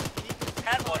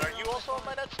 Hat 1, are you also on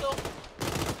my net still?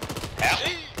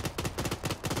 Howdy.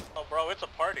 Oh, bro, it's a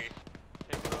party.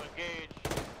 Take to engage.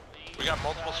 We got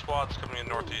multiple squads coming in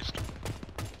northeast.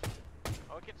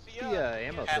 Oh, we can see The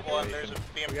ammo Hat 1, there's situation.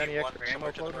 a BMP We got any 1 extra ammo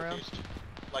somewhere to the floating around? northeast.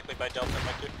 Likely by Delta,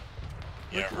 Mike 2.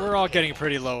 Yeah, we're all getting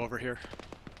pretty low over here.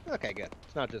 Okay, good.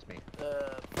 It's not just me.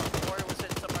 Warrior was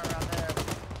hit somewhere around there.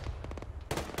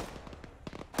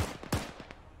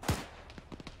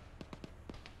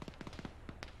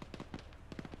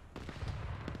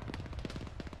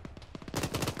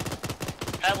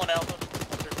 Hat 1 Alpha.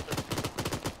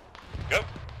 Go.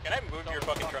 Can I move your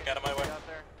fucking truck out of my way? Out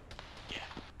there.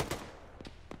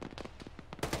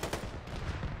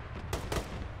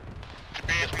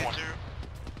 BSP 2.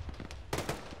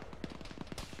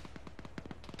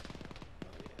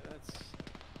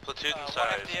 Platoon One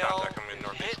size, FDL contact coming in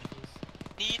northeast.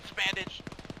 Needs bandage.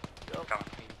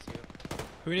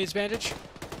 Who needs bandage?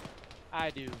 I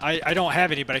do. I don't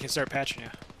have any, but I can start patching you.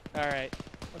 Alright,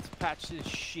 let's patch this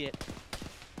shit.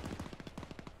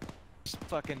 Just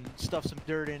fucking stuff some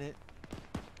dirt in it.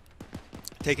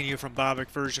 Taking you from Bobik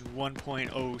version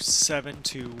 1.07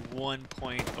 to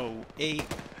 1.08.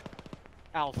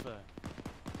 Alpha.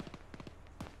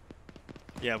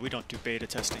 Yeah, we don't do beta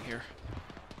testing here.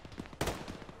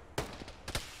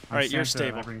 Alright, you're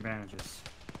stable. I bring bandages.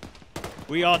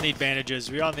 We all need bandages.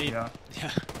 We all need... Yeah.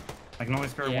 Yeah. I can only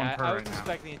spare one Yeah, per I right would now.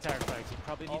 suspect the entire fight. So you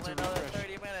probably need Only to another refresh.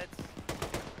 30 minutes.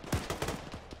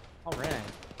 Alright.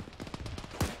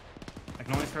 I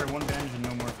can only spare one bandage and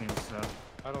no morphine, so...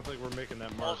 I don't think we're making that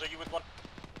mark. Balls, are you with 1?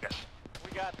 Yes.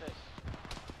 We got this.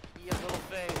 Be a little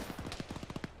faith.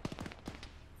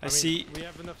 I see... We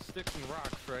have enough sticks and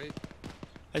rocks, right?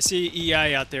 I see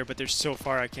EI out there, but they're so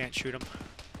far I can't shoot them.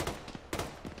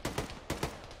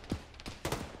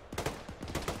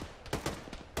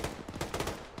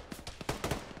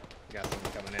 Got some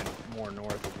coming in more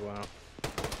north as well.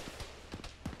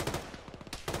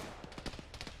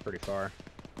 Pretty far.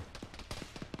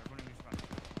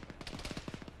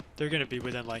 They're gonna be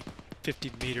within like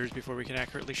 50 meters before we can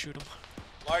accurately shoot them.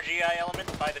 Large EI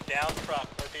element by the down truck,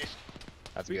 northeast.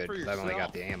 That's Speak good, for because I've only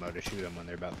got yourself. the ammo to shoot them when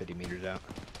they're about 50 meters out.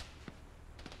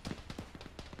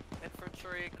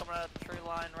 Infantry coming out of the tree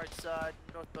line, right side,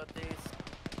 north-northeast.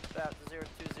 About to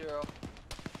 020.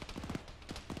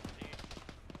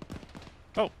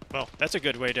 Oh, well, that's a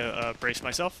good way to brace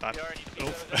myself. You already need oh.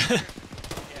 those yeah,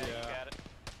 you got it.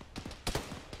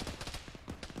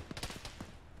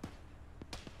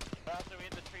 So we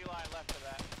hit the tree line left of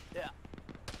that. Yeah.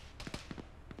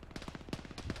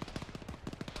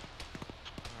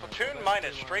 Platoon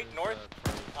minus, straight north,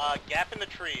 gap in the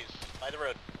trees, by the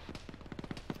road.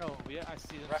 Oh, yeah, I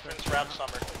see them. Reference route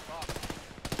summer.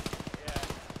 Yeah.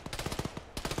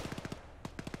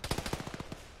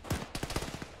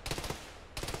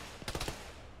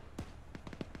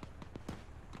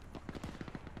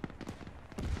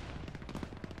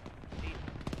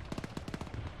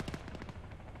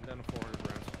 I'm down to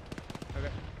 400 rounds.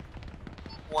 Okay.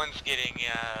 One's getting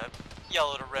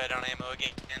yellow to red on ammo again.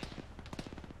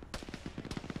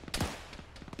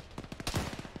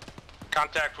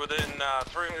 Contact within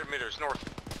 300 meters north.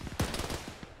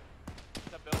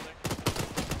 That building.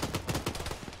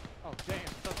 Oh, damn. I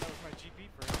thought that was my GP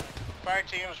for a second. Fire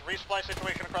teams, resupply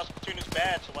situation across the platoon is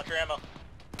bad, so watch your ammo.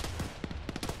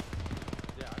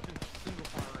 Yeah, I've been single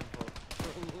firing for a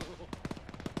little.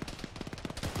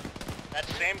 That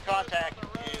same contact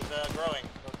is growing,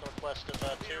 northwest of 2,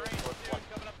 north 1.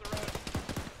 Coming up the road.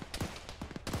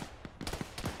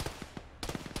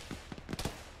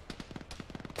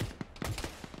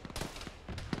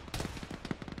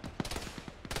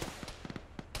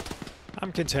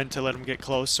 I'm content to let them get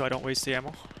close so I don't waste the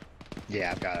ammo.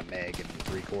 Yeah, I've got a meg and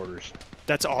 3/4.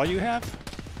 That's all you have?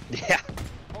 Yeah.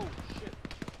 Oh shit!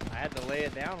 I had to lay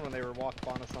it down when they were walking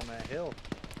on us on that hill.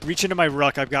 Reach into my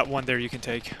ruck. I've got one there you can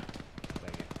take. Shoved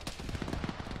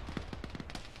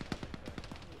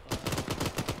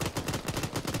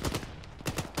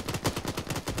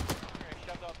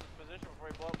off this position before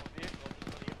we blow up a vehicle just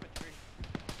for the infantry.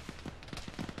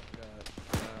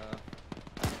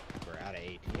 We're out of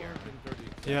 8 here.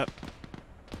 Yep.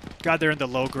 God, they're in the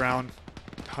low ground.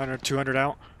 100, 200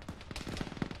 out.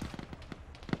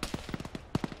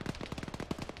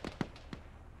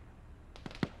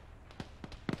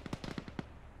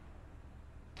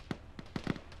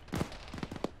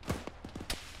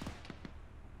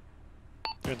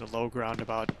 They're in the low ground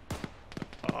about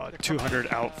 200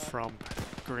 out from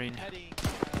green.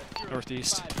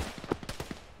 Northeast.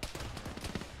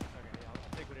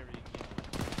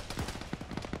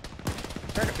 I'm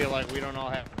starting to feel like we don't all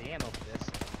have the ammo for this.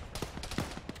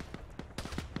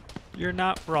 You're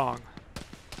not wrong.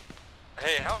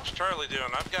 Hey, how's Charlie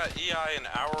doing? I've got EI and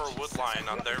our wood line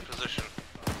on their position.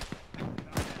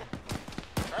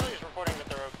 Charlie's reporting that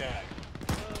they're okay.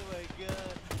 Oh my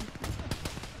god.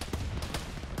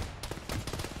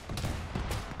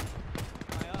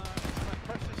 My arms, my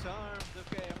precious arms.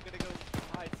 Okay, I'm gonna go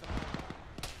hide somewhere.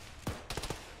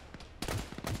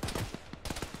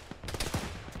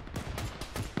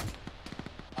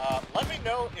 Let me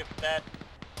know if that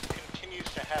continues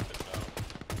to happen,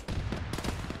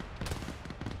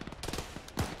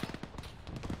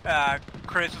 though.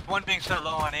 Chris, with one being so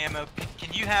low on ammo,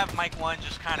 can you have Mike 1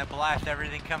 just kind of blast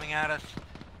everything coming at us?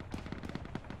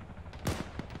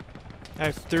 I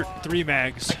have 3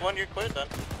 mags. Mike 1, you're cleared then.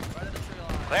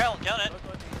 Well, done it.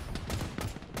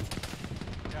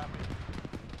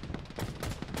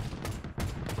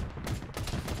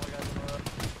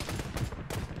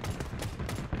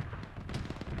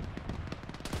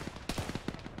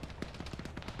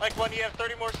 Mike 1, you have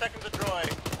 30 more seconds of droid.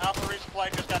 Alpha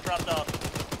resupply just got dropped off.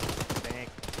 Thank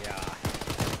God.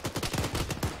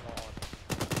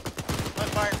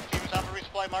 Left fire teams, Alpha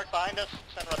resupply marked behind us.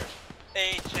 Send runners.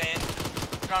 Hey, Shane.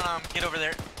 Trying to get over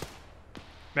there.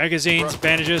 Magazines,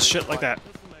 bandages, shit like that.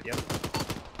 Yep.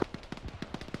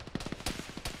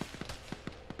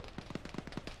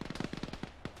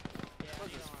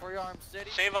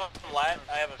 Save up lat.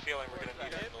 I have a feeling we're going to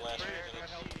need it in the last few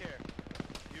minutes.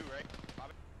 You, right?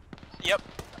 Yep.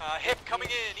 Hip coming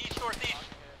in, east northeast.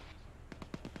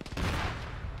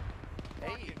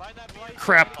 Hey, find that place.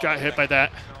 Crap, got hit by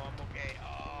that. No, I'm okay.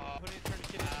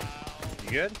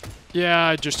 You good?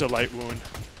 Yeah, just a light wound.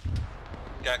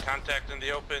 Got contact in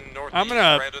the open northeast, I'm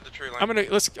gonna right of the tree line. I'm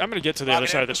gonna get to the other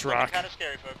side of this rock. Kind of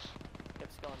scary, folks.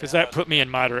 Because that put me in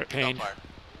moderate pain.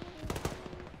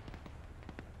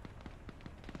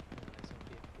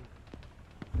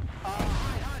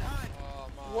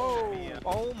 Whoa!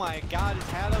 Oh my god, is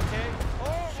Hat okay?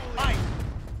 Oh, Mike!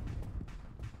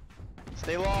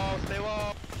 Stay low, stay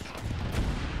low.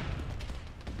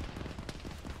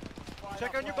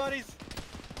 Check on your buddies.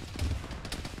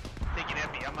 Taking at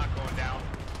me, I'm not going down.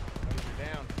 You're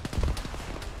down.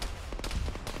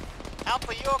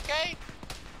 Alpha, you okay?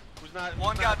 Who's not?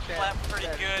 One got slapped pretty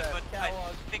good, but I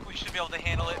think we should be able to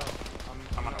handle it.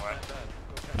 I'm on the way.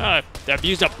 I've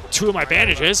used up 2 of my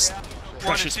bandages. One, as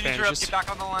Precious soon as you're up, bandages. get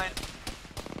back on the line.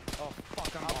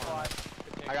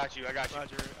 I got you. Roger.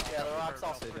 Yeah, the rock's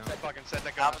all protected. Fucking set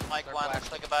the Alpha Mike 1, looks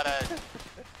like about a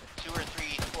 2 or 3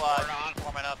 squads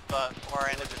forming up far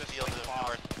end of the field to the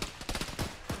north.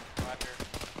 Roger.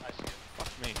 I see it. Fuck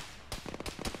me.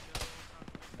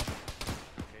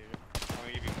 I'm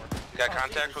gonna give you more. You got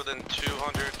contact within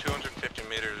 200, 250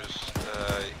 meters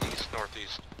east,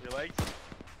 northeast. Your legs?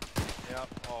 Yep.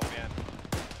 Oh man.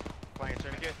 Playing a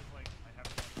tourniquet?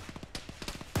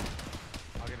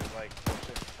 I'll get his leg. Oh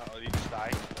shit. Uh-oh, you just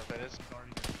died? Is that what that is?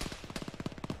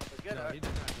 Good, No, he did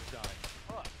not just die.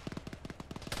 No,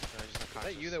 he's just Is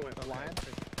that you that went flying?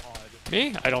 Odd.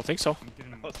 Me? I don't think so.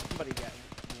 Oh, somebody got,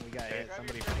 when we got hit,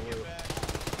 somebody flew.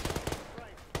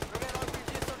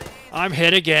 I'm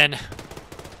hit again.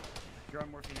 You're on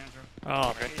morphine, Andrew.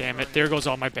 Oh, damn it. There goes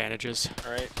all my bandages.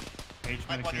 Alright.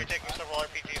 Mike 1, you're taking several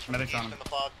RPGs from the east in the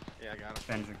fog. Yeah, I got him.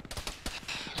 Bandaging.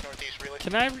 East, northeast, really.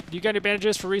 Can I? You got any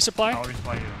bandages for resupply? I'll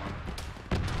resupply you in a moment.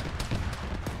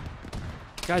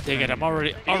 God dang it! I'm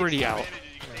already out. You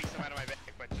can take some out of my bag,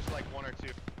 but just like 1 or 2.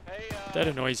 Hey, That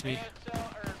annoys me.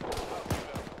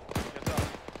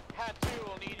 I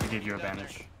gave you a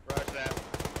bandage. Roger that.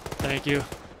 Thank you.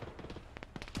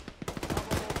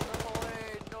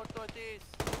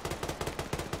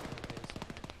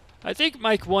 I think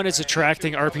Mike 1 is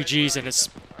attracting RPGs and it's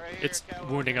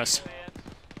wounding us.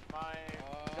 My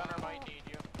gunner might need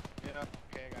you. Yeah,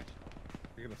 okay, I got you.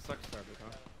 You're gonna suck start it,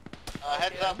 huh?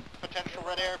 Heads up, potential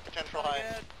red air, potential high.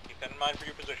 Keep that in mind for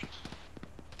your positions.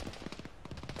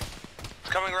 It's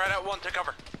coming right at 1 to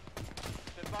cover.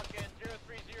 The fucking 030.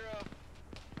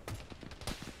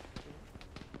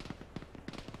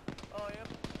 Oh, yep.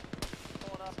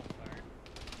 Pulling up.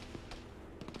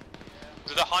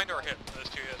 Is it a hind or a hip? Those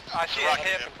 2 hits. I see a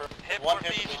hip. Hip One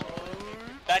northeast. hip.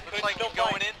 That Looks could like still he's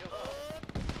going fight. in.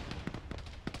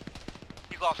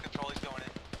 He lost control, he's going in.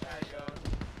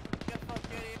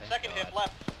 Second hip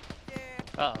left.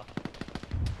 Uh-oh.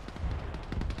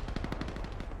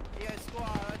 Yeah, squad,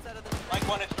 outside of the... Mike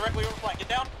 1, it's directly over flank. Get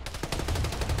down.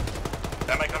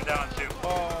 That might come down on 2.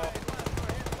 Oh.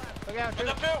 Look out, Heads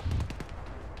up 2.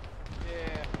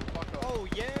 Yeah. Fuck off. Oh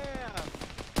yeah.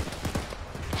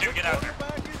 2, get out there.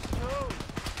 Quarterback is toast.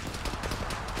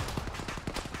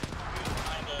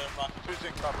 Behind rock. 2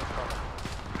 zig cover.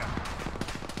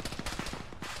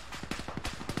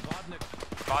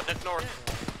 Vodnik north.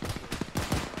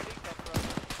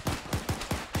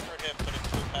 Third hip, but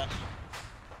it's too fast.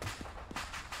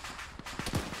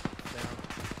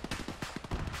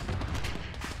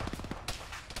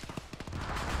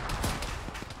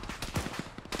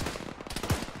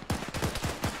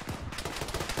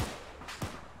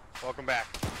 Welcome back.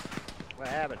 What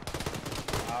happened?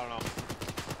 I don't know.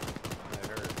 I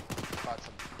heard. Caught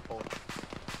some bullets.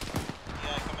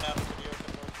 Yeah, coming out into the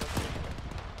open northwest.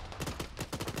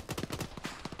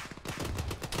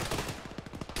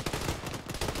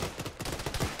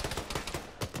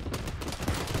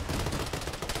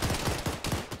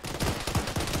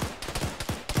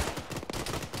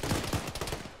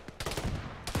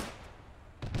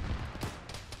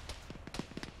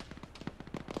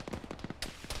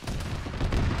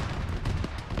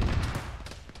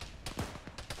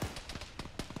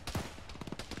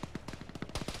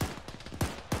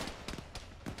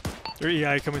 They're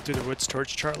EI coming through the woods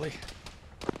towards Charlie.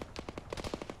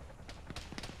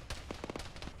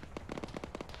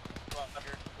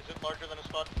 Roger. Is it larger than a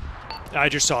spot? I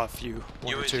just saw a few.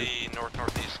 1 or 2. UAZ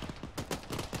north-northeast.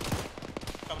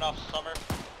 Coming off summer.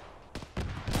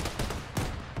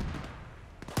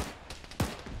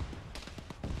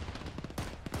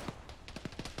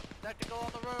 Tactical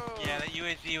on the road. Yeah, that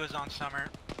UAZ was on summer.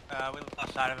 We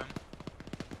lost sight of him.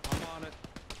 I'm on it.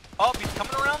 Oh, he's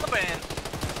coming around the bend.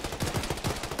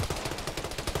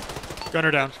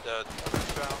 Gunner down. Let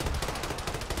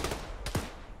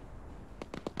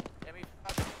me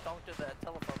fucking don't do that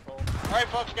telephone pole. Alright,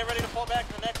 folks, get ready to fall back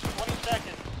in the next 20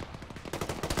 seconds.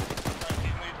 Alright,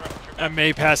 team lead, run. I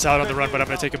may pass out on the run, but I'm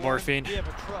going to take a morphine. We have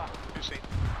a truck. 2 seat.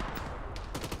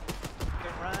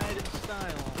 Can ride in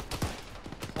style.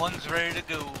 One's ready to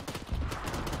go.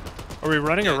 Are we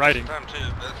running or riding? Time 2.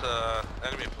 That's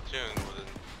enemy platoon within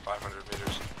 500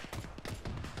 meters.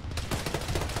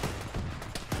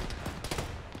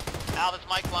 Alpha's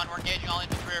Mike 1, we're engaging all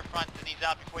infantry rear front to these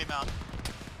out before you mount.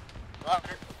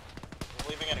 Roger. We're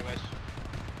leaving anyways.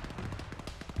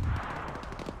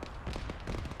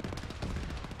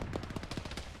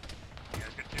 You guys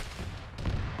good too?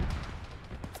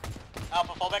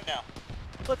 Alpha, fall back now.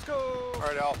 Let's go.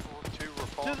 Alright, Alpha 2, we're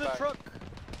falling To the back. truck.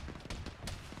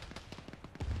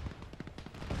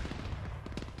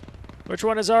 Which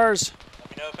one is ours? Let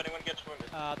me know if anyone gets wounded.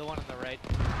 The one on the right.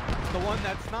 The one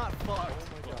that's not fucked.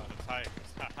 Oh my god.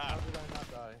 How did I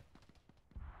not die?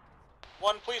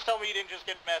 One, please tell me you didn't just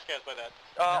get mass gas by that.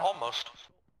 Almost.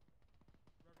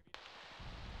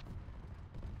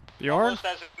 Bjorn? Almost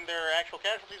as in their actual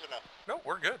casualties or no? No,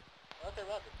 we're good. Okay,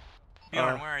 roger.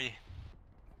 Bjorn, where are you?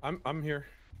 I'm here.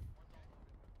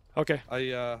 Okay.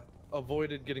 I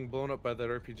avoided getting blown up by that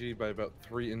RPG by about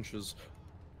 3 inches.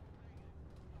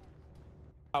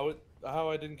 How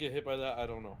I didn't get hit by that, I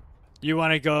don't know. You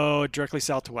want to go directly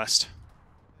southwest.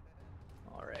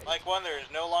 Alright. Mike 1, there is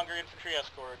no longer infantry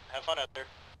escort. Have fun out there.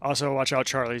 Also, watch out,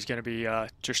 Charlie's going to be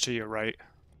just to your right.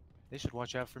 They should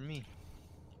watch out for me.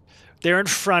 They're in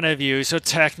front of you, so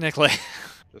technically...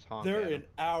 They're in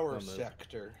our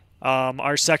sector.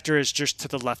 Our sector is just to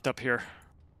the left up here.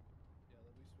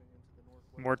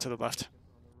 More to the left.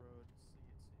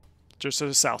 Just to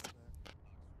the south.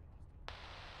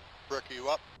 Brooke, are you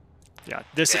up? Yeah,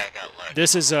 this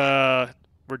is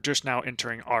we're just now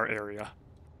entering our area.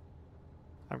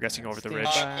 I'm guessing over the ridge.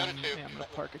 Yeah, I'm gonna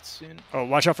park it soon. Oh,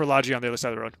 watch out for Logi on the other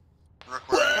side of the road.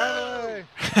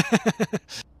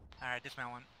 Alright,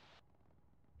 dismount one.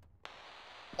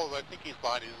 Oh, I think he's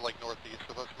behind. He's like northeast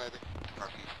of us, maybe.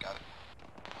 Northeast, got it.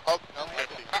 Oh, no, I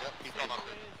see. Yep, he's on up.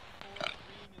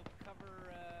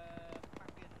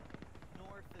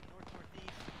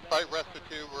 Right, rest of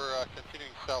 2, we're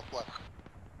continuing southwest.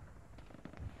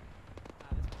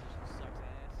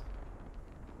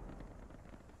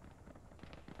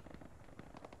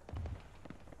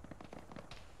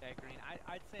 Okay, Green,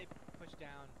 I'd say push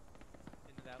down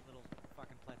into that little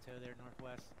fucking plateau there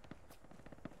northwest.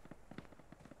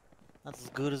 That's as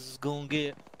good as it's gonna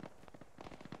get.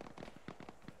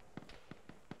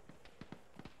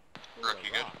 Brooke,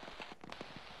 you good?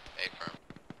 A firm.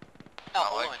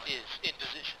 Alpha 1 is in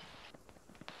position.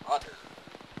 Roger.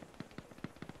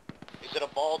 Is it a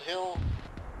bald hill?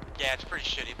 Yeah, it's pretty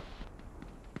shitty.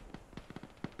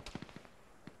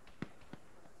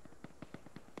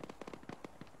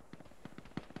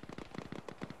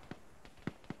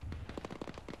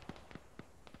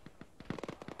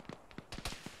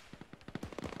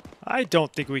 I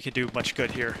don't think we can do much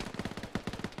good here.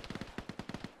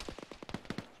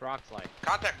 It's rock slide.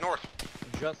 Contact north.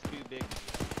 Just too big.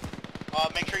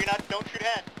 Make sure don't shoot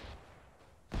ahead.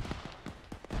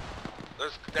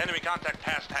 There's enemy contact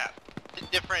past hat.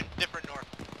 Different north.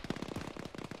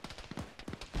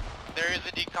 There is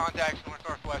indeed contacts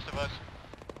northwest of us.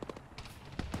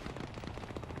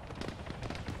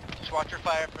 Just watch your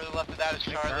fire. For the left of that is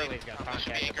Charlie. Charlie's got contact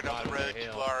should be anchored at on the road the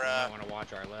hill. to our. You might want to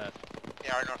watch our left.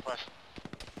 Yeah, our northwest.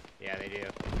 Yeah, they do.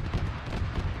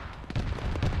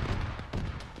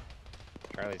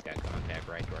 Charlie's got contact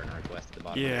right to our northwest at the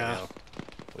bottom of the hill.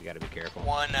 We gotta be careful.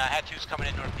 One, hat 2's coming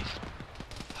in northeast.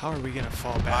 How are we gonna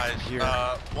fall back from here?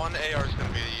 One AR is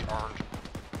gonna be orange.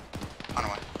 On the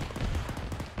way.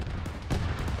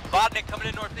 Vodnik coming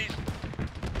in northeast.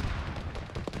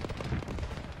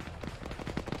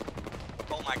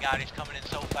 Oh my god, he's coming in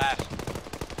so fast.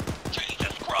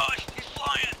 Jesus Christ, he's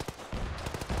flying!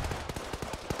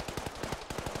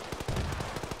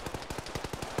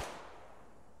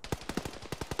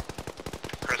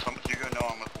 Chris, how much you go? No,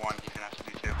 I'm with 1. You can have to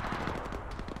do 2.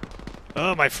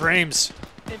 Oh, my frames.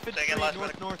 Infantry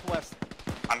northwest.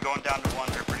 I'm going down to 1.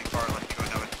 They're pretty far. Let you go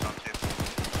know it's on 2.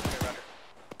 Okay, roger.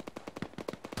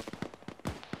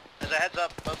 As a heads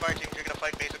up, both fire teams are going to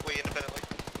fight basically independently.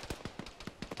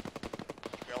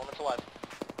 Keep your elements alive.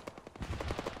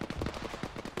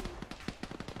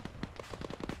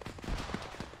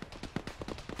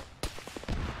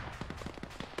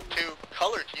 To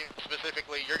color team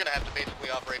specifically, you're going to have to basically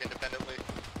operate independently.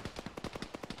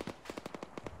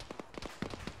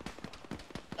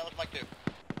 That was Mike 2.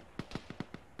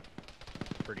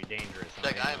 Pretty dangerous.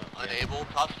 I'm unable.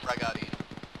 Toss frag out east.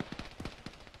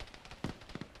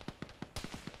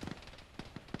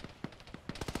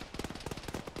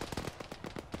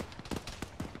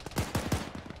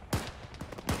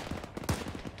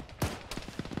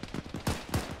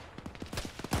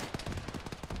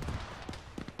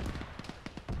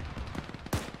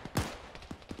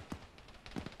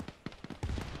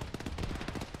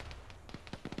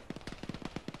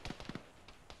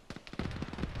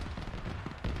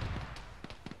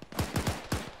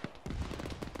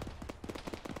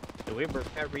 Do we have a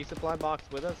resupply box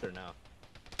with us or no?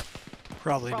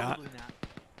 Probably not.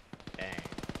 Dang.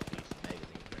 Use some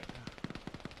magazines right now.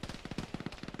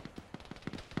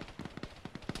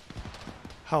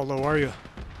 How low are you?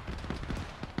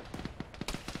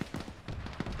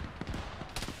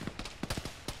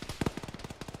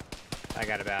 I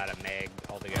got about a meg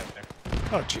altogether.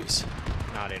 Oh, jeez.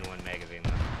 Not in one magazine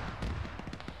though.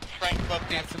 Frank, above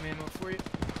Got some ammo for you.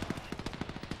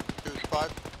 Who's 5?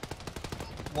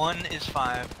 1 is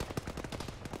 5.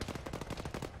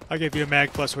 I gave you a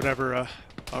mag plus whatever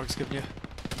I was giving you.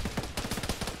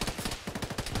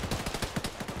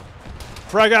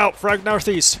 Frag out! Frag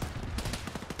northeast!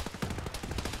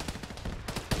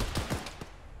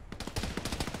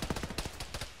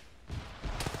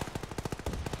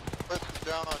 Let's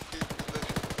down on 2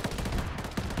 position.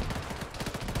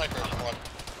 Sniper on 1.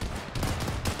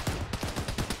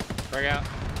 Frag out.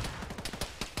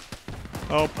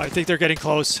 Oh, I think they're getting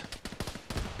close.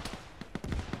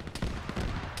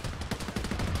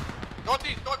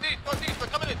 Northeast, they're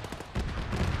coming in!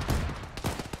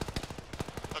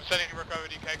 I'm sending you recovery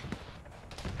DK.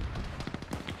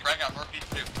 Frag out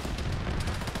northeast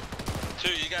 2.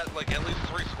 2, you got like at least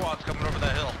 3 squads coming over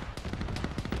that hill.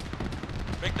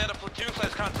 Make that a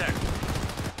platoon-sized contact.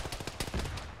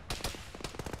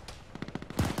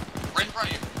 Right in front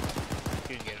of you.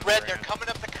 Red, they're coming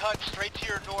up the cut straight to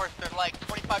your north. They're like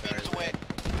 25 meters away.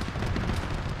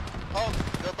 Oh,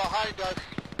 they're behind us.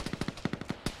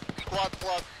 Squad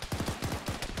plus.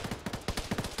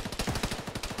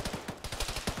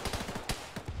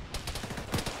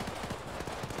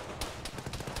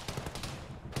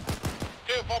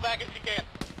 Two, fall back if you can.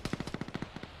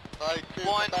 Alright, 2.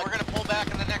 1, we're gonna pull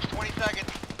back in the next 20 seconds.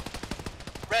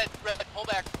 Red, pull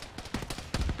back.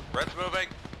 Red's moving.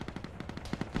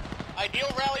 Ideal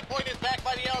rally point is back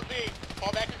by the LZ.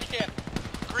 Fall back if you can.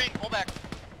 Green, pull back.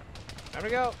 Time to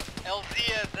go. LZ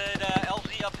is at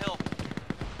LZ uphill.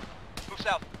 Move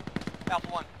south. Alpha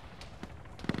 1.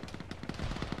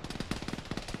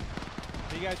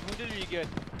 Are you guys wounded or are you good?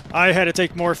 I had to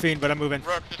take morphine, but I'm moving.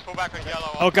 Rook, just pull back on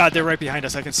yellow. Oh god, they're right behind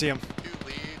us. I can see them. Two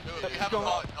leads. You have Rook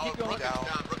is down.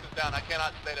 Rook is down. I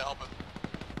cannot stay to help him.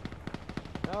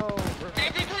 No.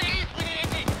 AP3 east. We need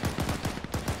AP.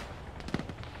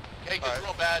 Okay, gets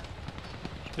real bad.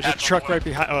 There's a truck right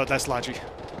behind. Oh, that's Logi.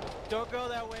 Don't go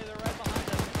that way, they're right behind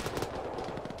us.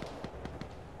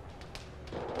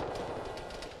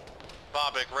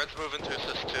 Bobic, Red's moving to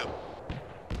assist 2.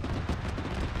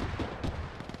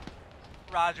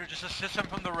 Roger, just assist them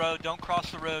from the road. Don't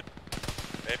cross the road.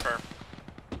 Paper.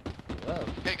 Whoa.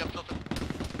 Okay, go filter.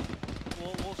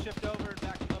 We'll shift over and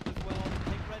back them up as well.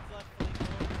 Take Red's left flank.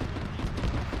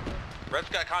 Red's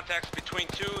got contacts between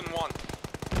 2 and 1.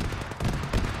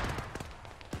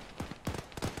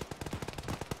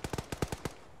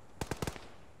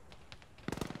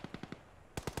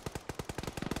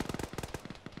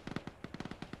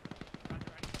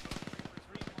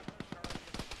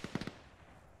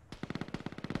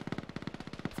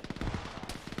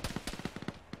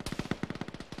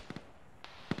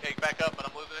 Okay, back up, but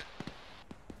I'm losing it.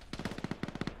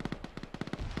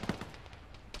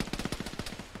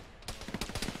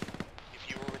 If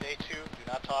you were with A2, do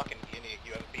not talk, and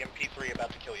you have a BMP3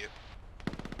 about to kill you.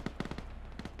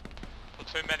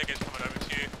 Platoon medic is coming over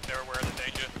to you. They're aware of the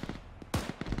danger.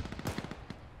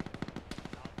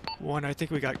 1, I think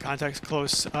we got contacts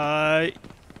close.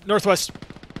 Northwest.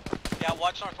 Yeah,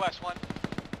 watch northwest 1.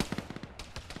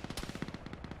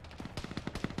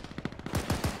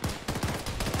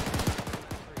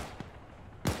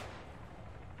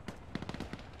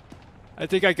 I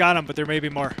think I got him, but there may be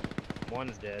more.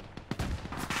 One's dead.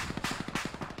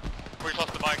 We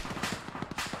lost the bike.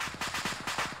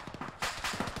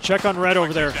 Check on red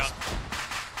over there. Down.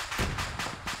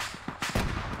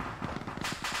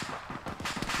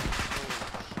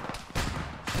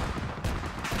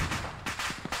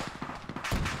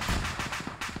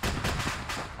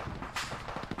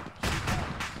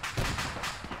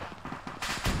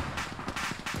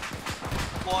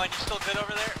 One, you still good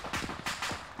over there?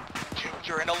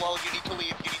 You're in a lull, you need to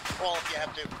leave. You need to crawl if you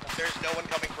have to. There's no one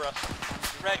coming for us.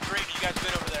 Red, green, you guys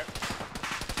good over there?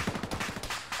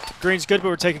 Green's good, but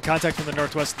we're taking contact from the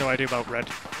northwest. No idea about red.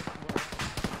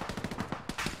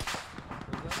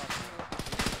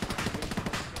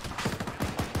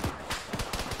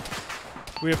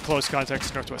 We have close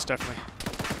contacts northwest, definitely.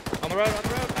 On the road, on the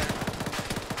road.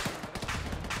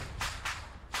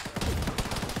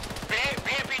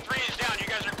 BMP3 is down. You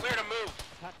guys are clear to move.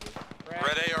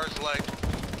 Red AR's leg.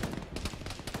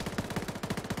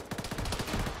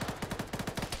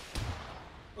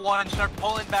 One, start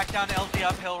pulling back down to LZ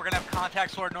uphill. We're gonna have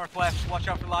contacts toward northwest. Watch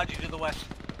out for Logi to the west.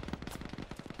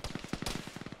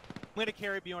 I'm gonna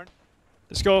carry Bjorn.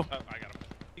 Let's go. Oh, I got him.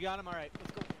 You got him? Alright,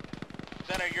 let's go.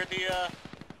 Center, you're the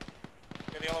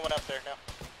only one up there now.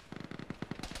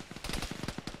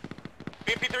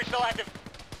 BMP3 still active.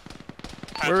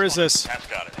 Where is this? Hat's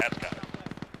got it. Hat's got it.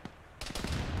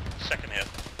 Second hit.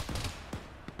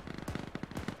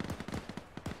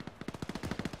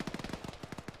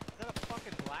 Is that a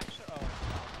fucking black shirt? Oh,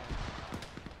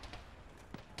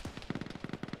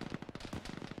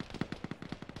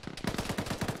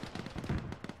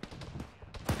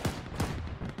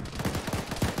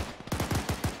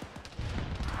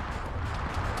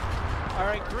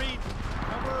 Alright, green.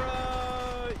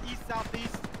 Cover east,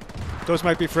 southeast. Those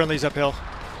might be friendlies uphill.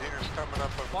 Deer's coming up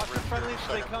over Watch the bridge here in friendlies a as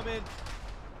they second. come in.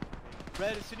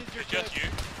 Red, as soon as you're It's just good, you?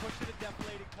 push to the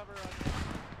defilade and cover on.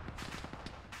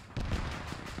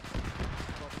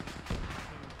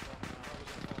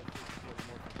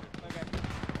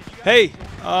 Hey,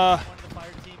 one of the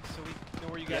fire teams so we know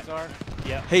where you guys are.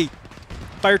 Yeah. Hey,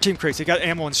 fire team crates. They got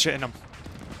ammo and shit in them.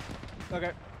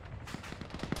 Okay.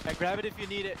 Alright, grab it if you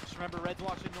need it. Just remember, red's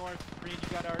watching north. Green, you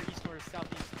got our east or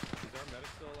southeast. Is our medic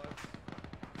still alive?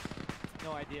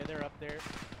 No idea. They're up there.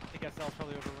 I think SL's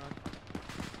probably overrun.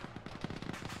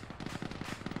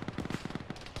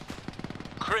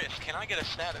 Chris, can I get a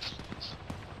status, please?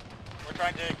 We're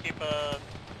trying to keep a...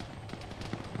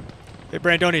 Hey,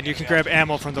 Brandonian, you can grab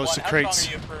ammo from those crates.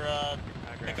 How strong are you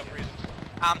for pickup reasons?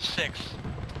 I'm 6.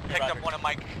 Picked up one of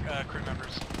my crew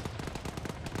members.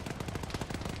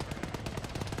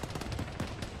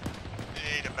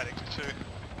 Need a medic too.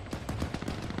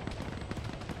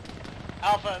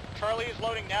 Alpha, Charlie is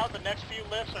loading now. The next few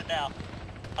lifts are now.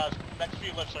 Next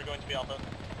few lifts are going to be Alpha.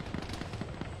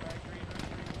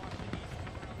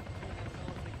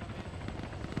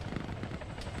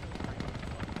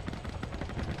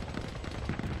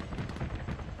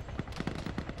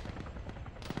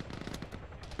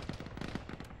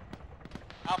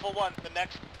 Alpha 1, the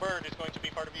next bird is going to be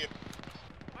part of you.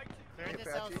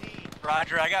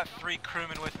 Roger, I got 3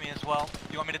 crewmen with me as well.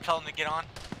 You want me to tell them to get on?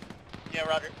 Yeah,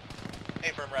 Roger.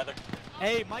 Affirm, rather.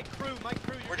 Hey, my crew.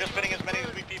 We're just fitting as many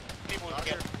as we people as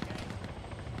we can.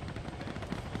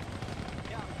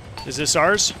 Is this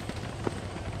ours?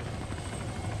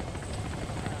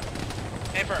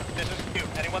 Affirm, this is you.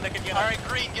 Anyone that can get on. Alright,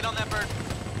 Green, get on that bird.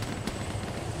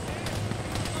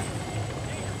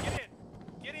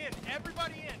 Get in!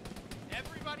 Everybody in!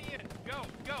 Everybody in! Go!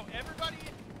 Go! Everybody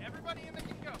in! Everybody in that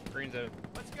can go! Green's out.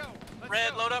 Let's go!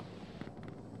 Red, load up.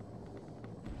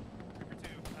 Trooper 2,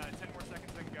 10 more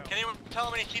seconds, then go. Can anyone tell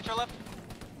how many seats are left?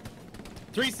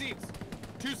 3 seats.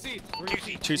 2 seats. 2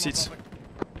 seats. 2 seats.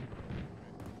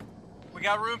 We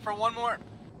got room for 1 more.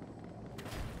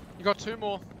 You got 2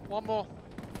 more. 1 more.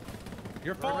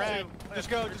 You're fine. Red. Just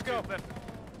go. Just go.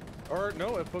 Or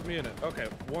no, it put me in it. Okay,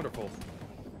 wonderful.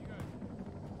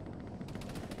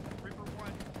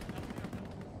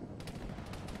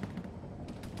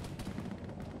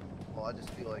 Well, I just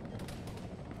feel like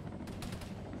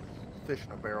fish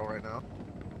in a barrel right now.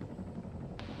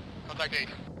 Contact gate.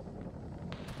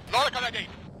 Lower contact gate.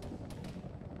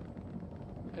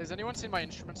 Has anyone seen my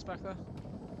instruments back there?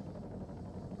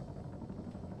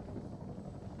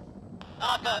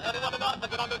 Anyone not?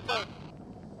 Get on this boat.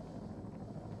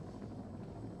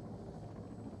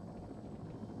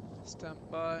 Stand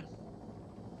by.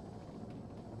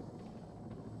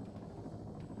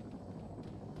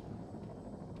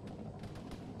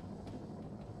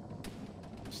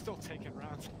 Still taking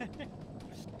rounds.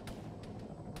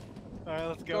 Alright,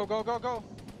 let's go. Go, go, go, go.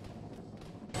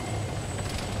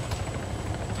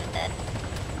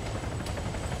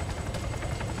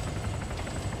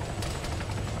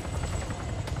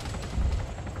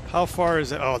 How far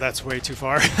is it? Oh, that's way too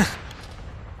far.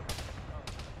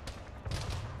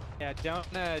 Yeah,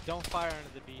 don't fire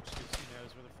onto the beach because who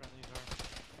knows where the friendlies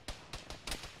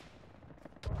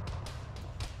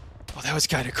are. Oh, that was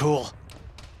kind of cool.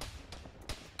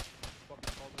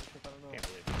 Can't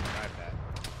believe you tried that.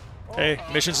 Hey,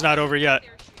 mission's not over yet.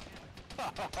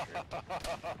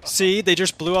 See, they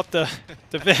just blew up the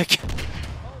Vic.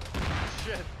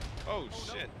 Shit. Oh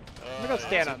shit. I'm gonna go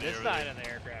stand on this side of the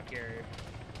aircraft carrier.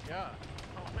 Yeah.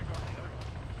 Oh my god.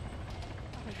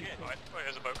 Shit. Wait,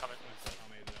 there's a boat coming.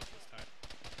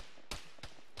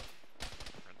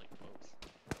 Friendly boats.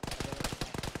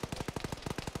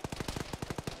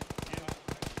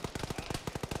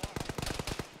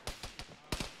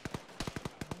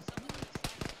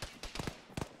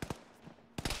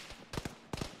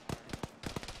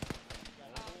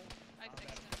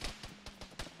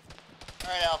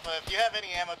 Alright, Alpha, if you have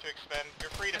any ammo to expend, you're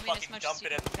free to fucking dump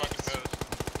it at the fucking coast.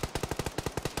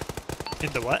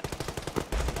 In the what?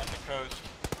 At the coast.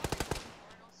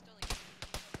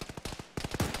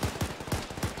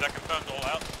 Is that confirmed all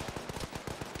out?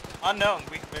 Unknown.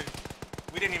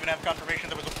 We didn't even have confirmation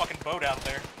there was a fucking boat out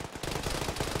there.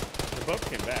 The boat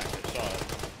came back. I saw it.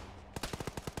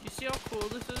 You see how cool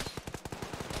this is?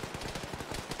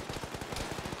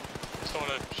 Just don't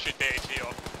want to shoot the AT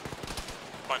off.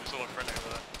 Find us a little friendly over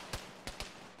there.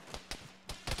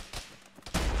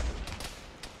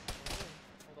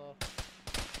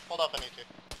 Hold off, I need to.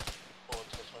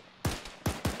 Bullets this way.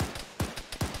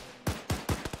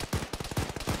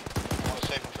 I want to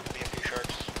save them for the BMP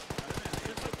sharks.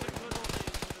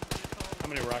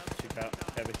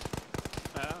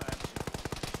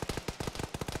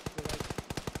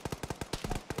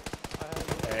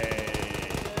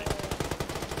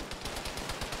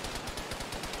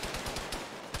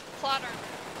 water.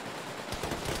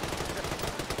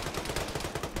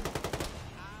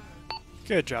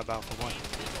 Good job, Alpha 1.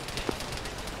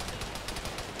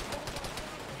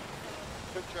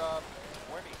 Good job.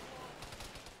 Winnie.